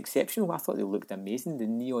was exceptional. I thought they looked amazing. The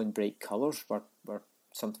neon bright colours were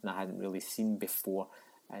something I hadn't really seen before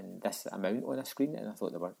in this amount on a screen, and I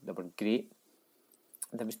thought they were great.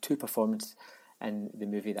 There was 2 performances in the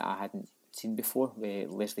movie that I hadn't seen before, with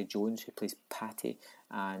Leslie Jones, who plays Patty,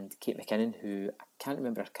 and Kate McKinnon, who I can't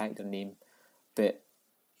remember her character name, but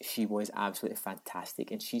she was absolutely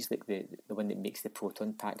fantastic, and she's like the one that makes the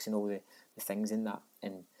proton packs and all the things in that.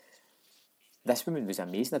 And this woman was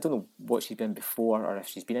amazing. I don't know what she's been before or if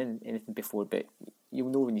she's been in anything before, but you'll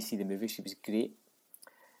know when you see the movie she was great.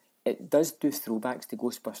 It does do throwbacks to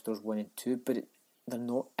Ghostbusters 1 and 2, but they're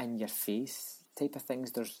not in your face type of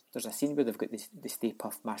things. There's a scene where they've got the Stay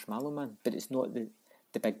Puft Marshmallow Man, but it's not the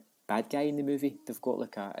big bad guy in the movie. They've got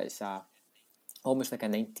it's almost like a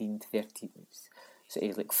 1930s sort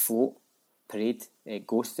of like float parade,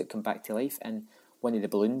 ghosts that come back to life, and one of the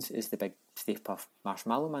balloons is the big Stay Puft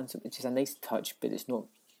Marshmallow Man, which is a nice touch, but it's not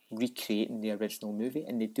recreating the original movie,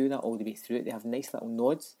 and they do that all the way through it. They have nice little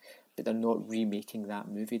nods, but they're not remaking that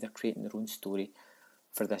movie. They're creating their own story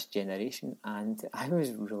for this generation, and I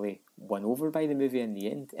was really won over by the movie in the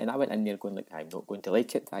end, and I went in there going like, I'm not going to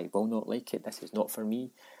like it, I will not like it, this is not for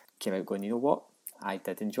me. Came out going, you know what, I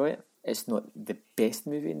did enjoy it. It's not the best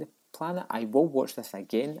movie in the planet. I will watch this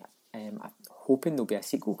again. I'm hoping there'll be a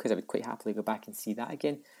sequel, because I would quite happily go back and see that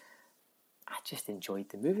again. I just enjoyed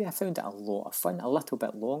the movie. I found it a lot of fun, a little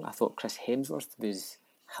bit long. I thought Chris Hemsworth was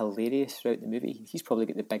hilarious throughout the movie. He's probably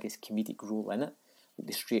got the biggest comedic role in it, like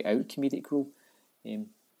the straight out comedic role.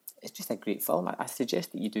 It's just a great film. I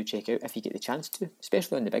suggest that you do check out if you get the chance to,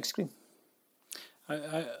 especially on the big screen.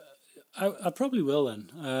 I probably will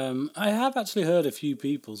then. I have actually heard a few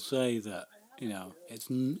people say that, you know,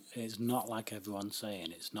 it's not like everyone's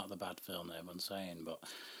saying. It's not the bad film that everyone's saying. But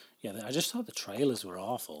yeah, I just thought the trailers were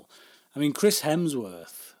awful. I mean, Chris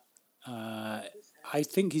Hemsworth, I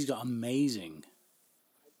think he's got amazing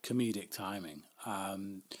comedic timing.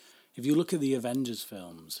 If you look at the Avengers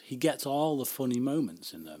films, he gets all the funny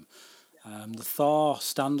moments in them. The Thor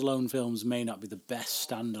standalone films may not be the best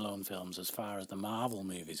standalone films as far as the Marvel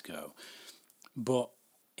movies go, but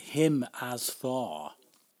him as Thor,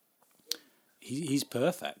 he's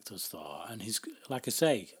perfect as Thor, and he's, like I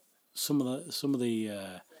say, some of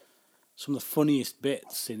the funniest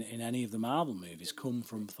bits in any of the Marvel movies come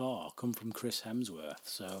from Thor, come from Chris Hemsworth.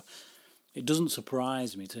 So it doesn't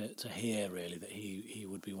surprise me to hear really that he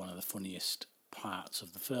would be one of the funniest parts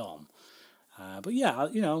of the film. But yeah,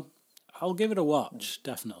 you know, I'll give it a watch,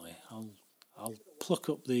 definitely. I'll pluck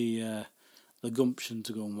up the gumption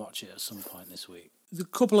to go and watch it at some point this week. There's a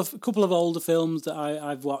couple of older films that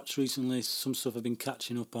I've watched recently. Some stuff I've been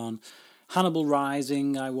catching up on. Hannibal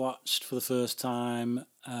Rising I watched for the first time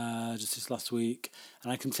just this last week,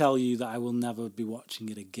 and I can tell you that I will never be watching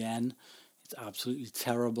it again. It's absolutely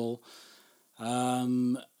terrible.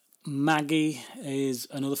 Maggie is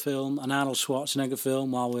another film, an Arnold Schwarzenegger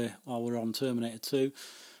film. While we're on Terminator 2,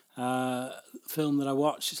 film that I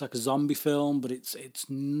watched. It's like a zombie film, but it's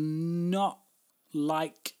not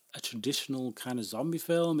like a traditional kind of zombie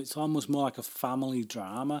film. It's almost more like a family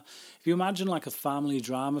drama. If you imagine like a family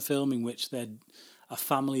drama film in which a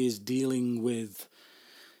family is dealing with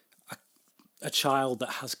a child that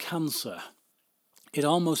has cancer, it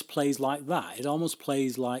almost plays like that. It almost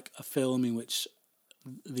plays like a film in which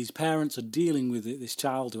these parents are dealing with this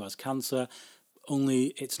child who has cancer, only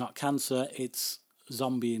it's not cancer, it's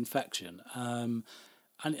zombie infection.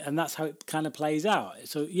 And that's how it kind of plays out.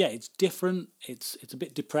 So yeah, it's different. It's a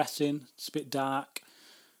bit depressing. It's a bit dark,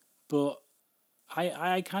 but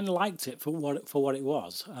I kind of liked it for what it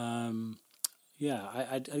was. Yeah,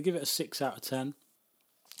 I'd give it a 6 out of 10.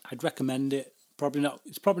 I'd recommend it.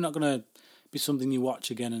 It's probably not going to be something you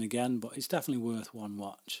watch again and again, but it's definitely worth one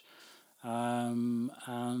watch.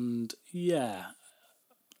 And yeah,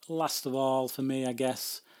 last of all for me, I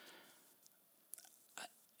guess.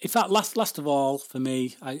 In fact, last of all for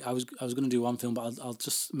me, I was going to do one film, but I'll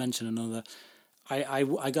just mention another.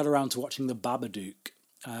 I got around to watching The Babadook,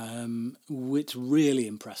 which really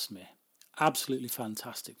impressed me. Absolutely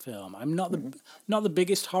fantastic film. I'm not the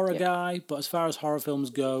biggest horror guy, but as far as horror films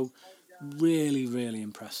go, really, really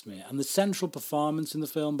impressed me. And the central performance in the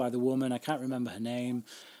film by the woman, I can't remember her name,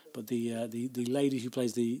 but the lady who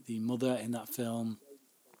plays the mother in that film,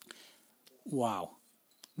 wow.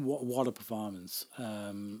 What a performance.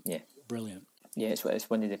 Brilliant. Yeah, it's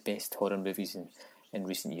one of the best horror movies in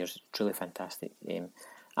recent years. Truly fantastic.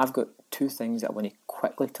 I've got two things that I want to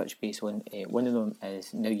quickly touch base on. One of them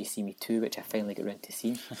is Now You See Me Too, which I finally got round to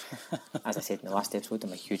seeing. As I said in the last episode,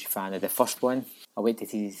 I'm a huge fan of the first one. I went to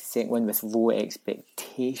see the second one with low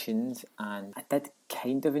expectations, and I did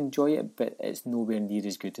kind of enjoy it, but it's nowhere near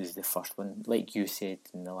as good as the first one. Like you said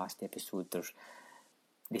in the last episode,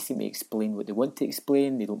 they seem to explain what they want to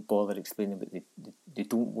explain. They don't bother explaining what they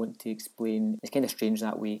don't want to explain. It's kind of strange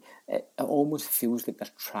that way. It almost feels like they're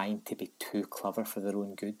trying to be too clever for their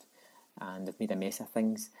own good, and they've made a mess of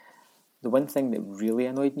things. The one thing that really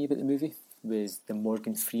annoyed me about the movie was the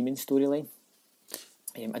Morgan Freeman storyline.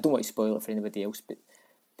 I don't want to spoil it for anybody else, but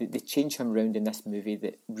they change him around in this movie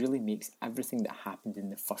that really makes everything that happened in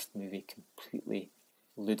the first movie completely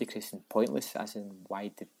ludicrous and pointless, as in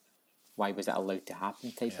why was it allowed to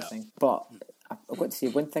happen type of thing. But I've got to say,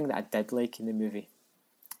 one thing that I did like in the movie,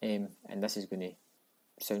 and this is going to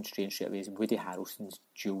sound strange straight away, is Woody Harrelson's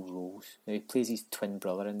dual roles. Now, he plays his twin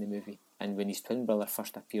brother in the movie, and when his twin brother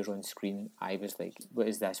first appears on screen, I was like, what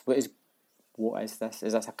is this? What is this?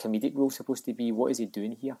 Is this a comedic role supposed to be? What is he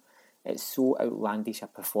doing here? It's so outlandish a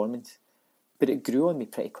performance. But it grew on me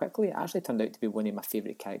pretty quickly. It actually turned out to be one of my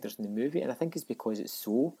favourite characters in the movie, and I think it's because it's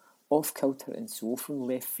so off-kilter and so from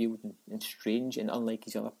left field and strange and unlike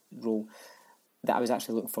his other role that I was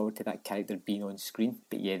actually looking forward to that character being on screen.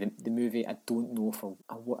 But yeah, the movie, I don't know if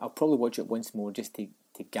I'll probably watch it once more just to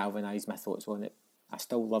galvanise my thoughts on it. I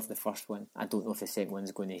still love the first one. I don't know if the second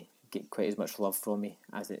one's going to get quite as much love from me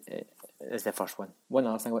as the first one. One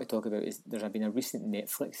other thing I want to talk about is there's been a recent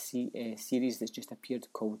Netflix series that's just appeared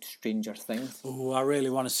called Stranger Things. Oh, I really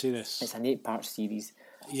want to see this. It's an 8-part series.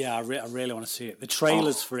 Yeah, I really want to see it. The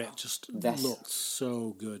trailers for it just look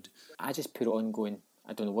so good. I just put it on going,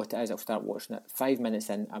 I don't know what it is, I'll start watching it. 5 minutes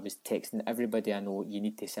in, I was texting everybody I know, you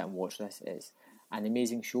need to sit and watch this. It's an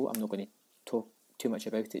amazing show. I'm not going to talk too much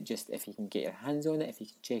about it, just if you can get your hands on it, if you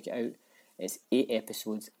can check it out. It's 8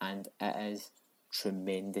 episodes and it is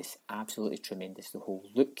tremendous, absolutely tremendous. The whole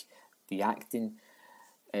look, the acting,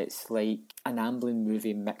 it's like an Amblin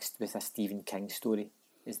movie mixed with a Stephen King story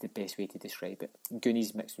is the best way to describe it.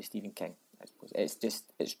 Goonies mixed with Stephen King, I suppose.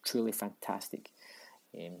 It's truly fantastic.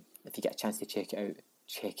 If you get a chance to check it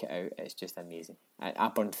out. It's just amazing. I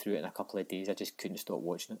burned through it in a couple of days. I just couldn't stop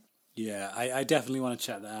watching it. Yeah, I definitely want to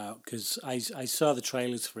check that out because I saw the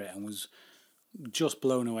trailers for it and was just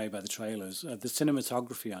blown away by the trailers. The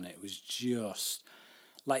cinematography on it was just,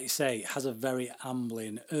 like you say, it has a very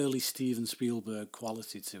Amblin, early Steven Spielberg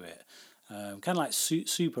quality to it. Kind of like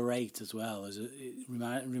Super 8 as well. It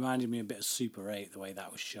reminded me a bit of Super 8, the way that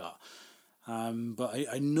was shot. But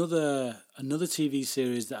another TV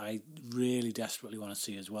series that I really desperately want to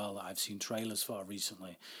see as well, that I've seen trailers for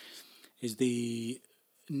recently, is the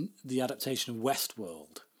adaptation of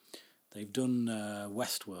Westworld. They've done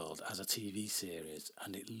Westworld as a TV series,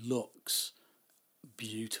 and it looks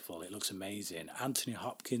beautiful. It looks amazing. Anthony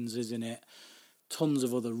Hopkins is in it. Tons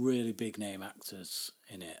of other really big name actors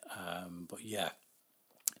in it. But yeah,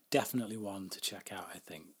 definitely one to check out, I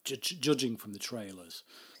think, judging from the trailers.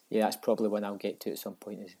 Yeah, that's probably one I'll get to at some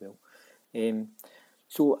point as well.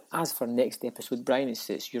 So as for next episode, Brian,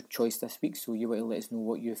 it's your choice this week, so you want to let us know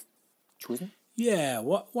what you've chosen? Yeah,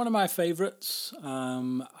 one of my favourites.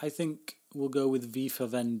 I think we'll go with V for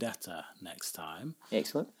Vendetta next time.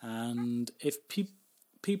 Excellent. And if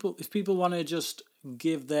people want to just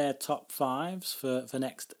give their top 5s for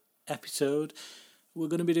next episode, we're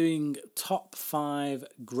going to be doing top 5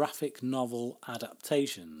 graphic novel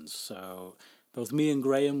adaptations. So both me and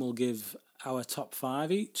Graham will give our top 5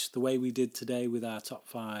 each, the way we did today with our top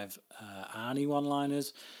 5 Arnie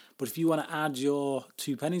one-liners. But if you want to add your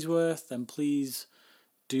 2 pennies worth, then please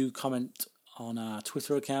do comment on our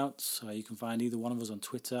Twitter accounts. You can find either one of us on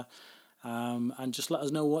Twitter. And just let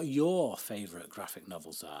us know what your favourite graphic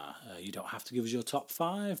novels are. You don't have to give us your top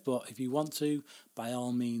 5, but if you want to, by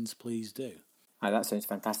all means, please do. That sounds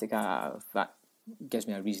fantastic. That gives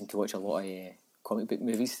me a reason to watch a lot of comic book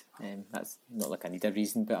movies. That's not like I need a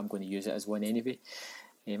reason, but I'm going to use it as one anyway.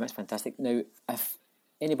 That's fantastic. Now, if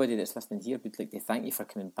anybody that's listening here would like to thank you for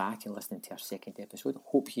coming back and listening to our second episode.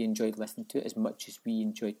 Hope you enjoyed listening to it as much as we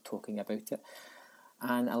enjoyed talking about it.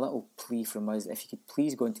 And a little plea from us, if you could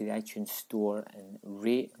please go into the iTunes store and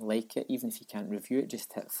rate, like it, even if you can't review it,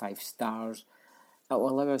 just hit 5 stars. It will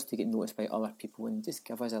allow us to get noticed by other people and just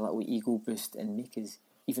give us a little ego boost and make us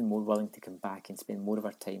even more willing to come back and spend more of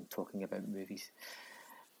our time talking about movies.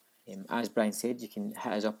 As Brian said, you can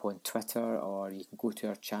hit us up on Twitter or you can go to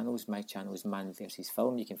our channels. My channel is Man vs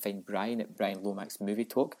Film. You can find Brian at Brian Lomax Movie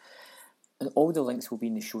Talk. And all the links will be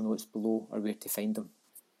in the show notes below or where to find them.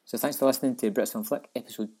 So thanks for listening to Brits on Flick,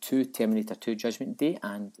 episode 2, Terminator 2 Judgment Day,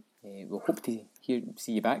 and we'll hope to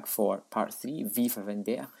see you back for part 3, V for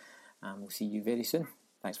Vendetta, and we'll see you very soon.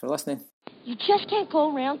 Thanks for listening. You just can't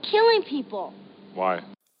go around killing people. Why?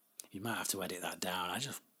 You might have to edit that down. I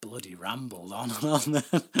just bloody rambled on and on then.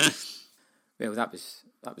 Well, that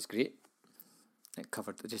was great. It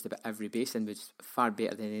covered just about every base and was far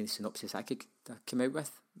better than any synopsis I could come out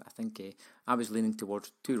with. I think I was leaning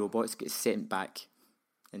towards 2 robots get sent back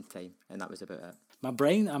in time, and that was about it. My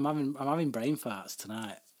brain, I'm having brain farts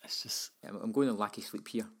tonight. It's just... I'm going to lackey sleep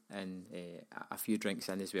here, and a few drinks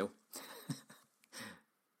in as well.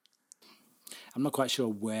 I'm not quite sure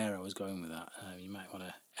where I was going with that. You might want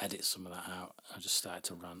to edit some of that out. I just started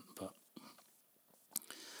to rant, but...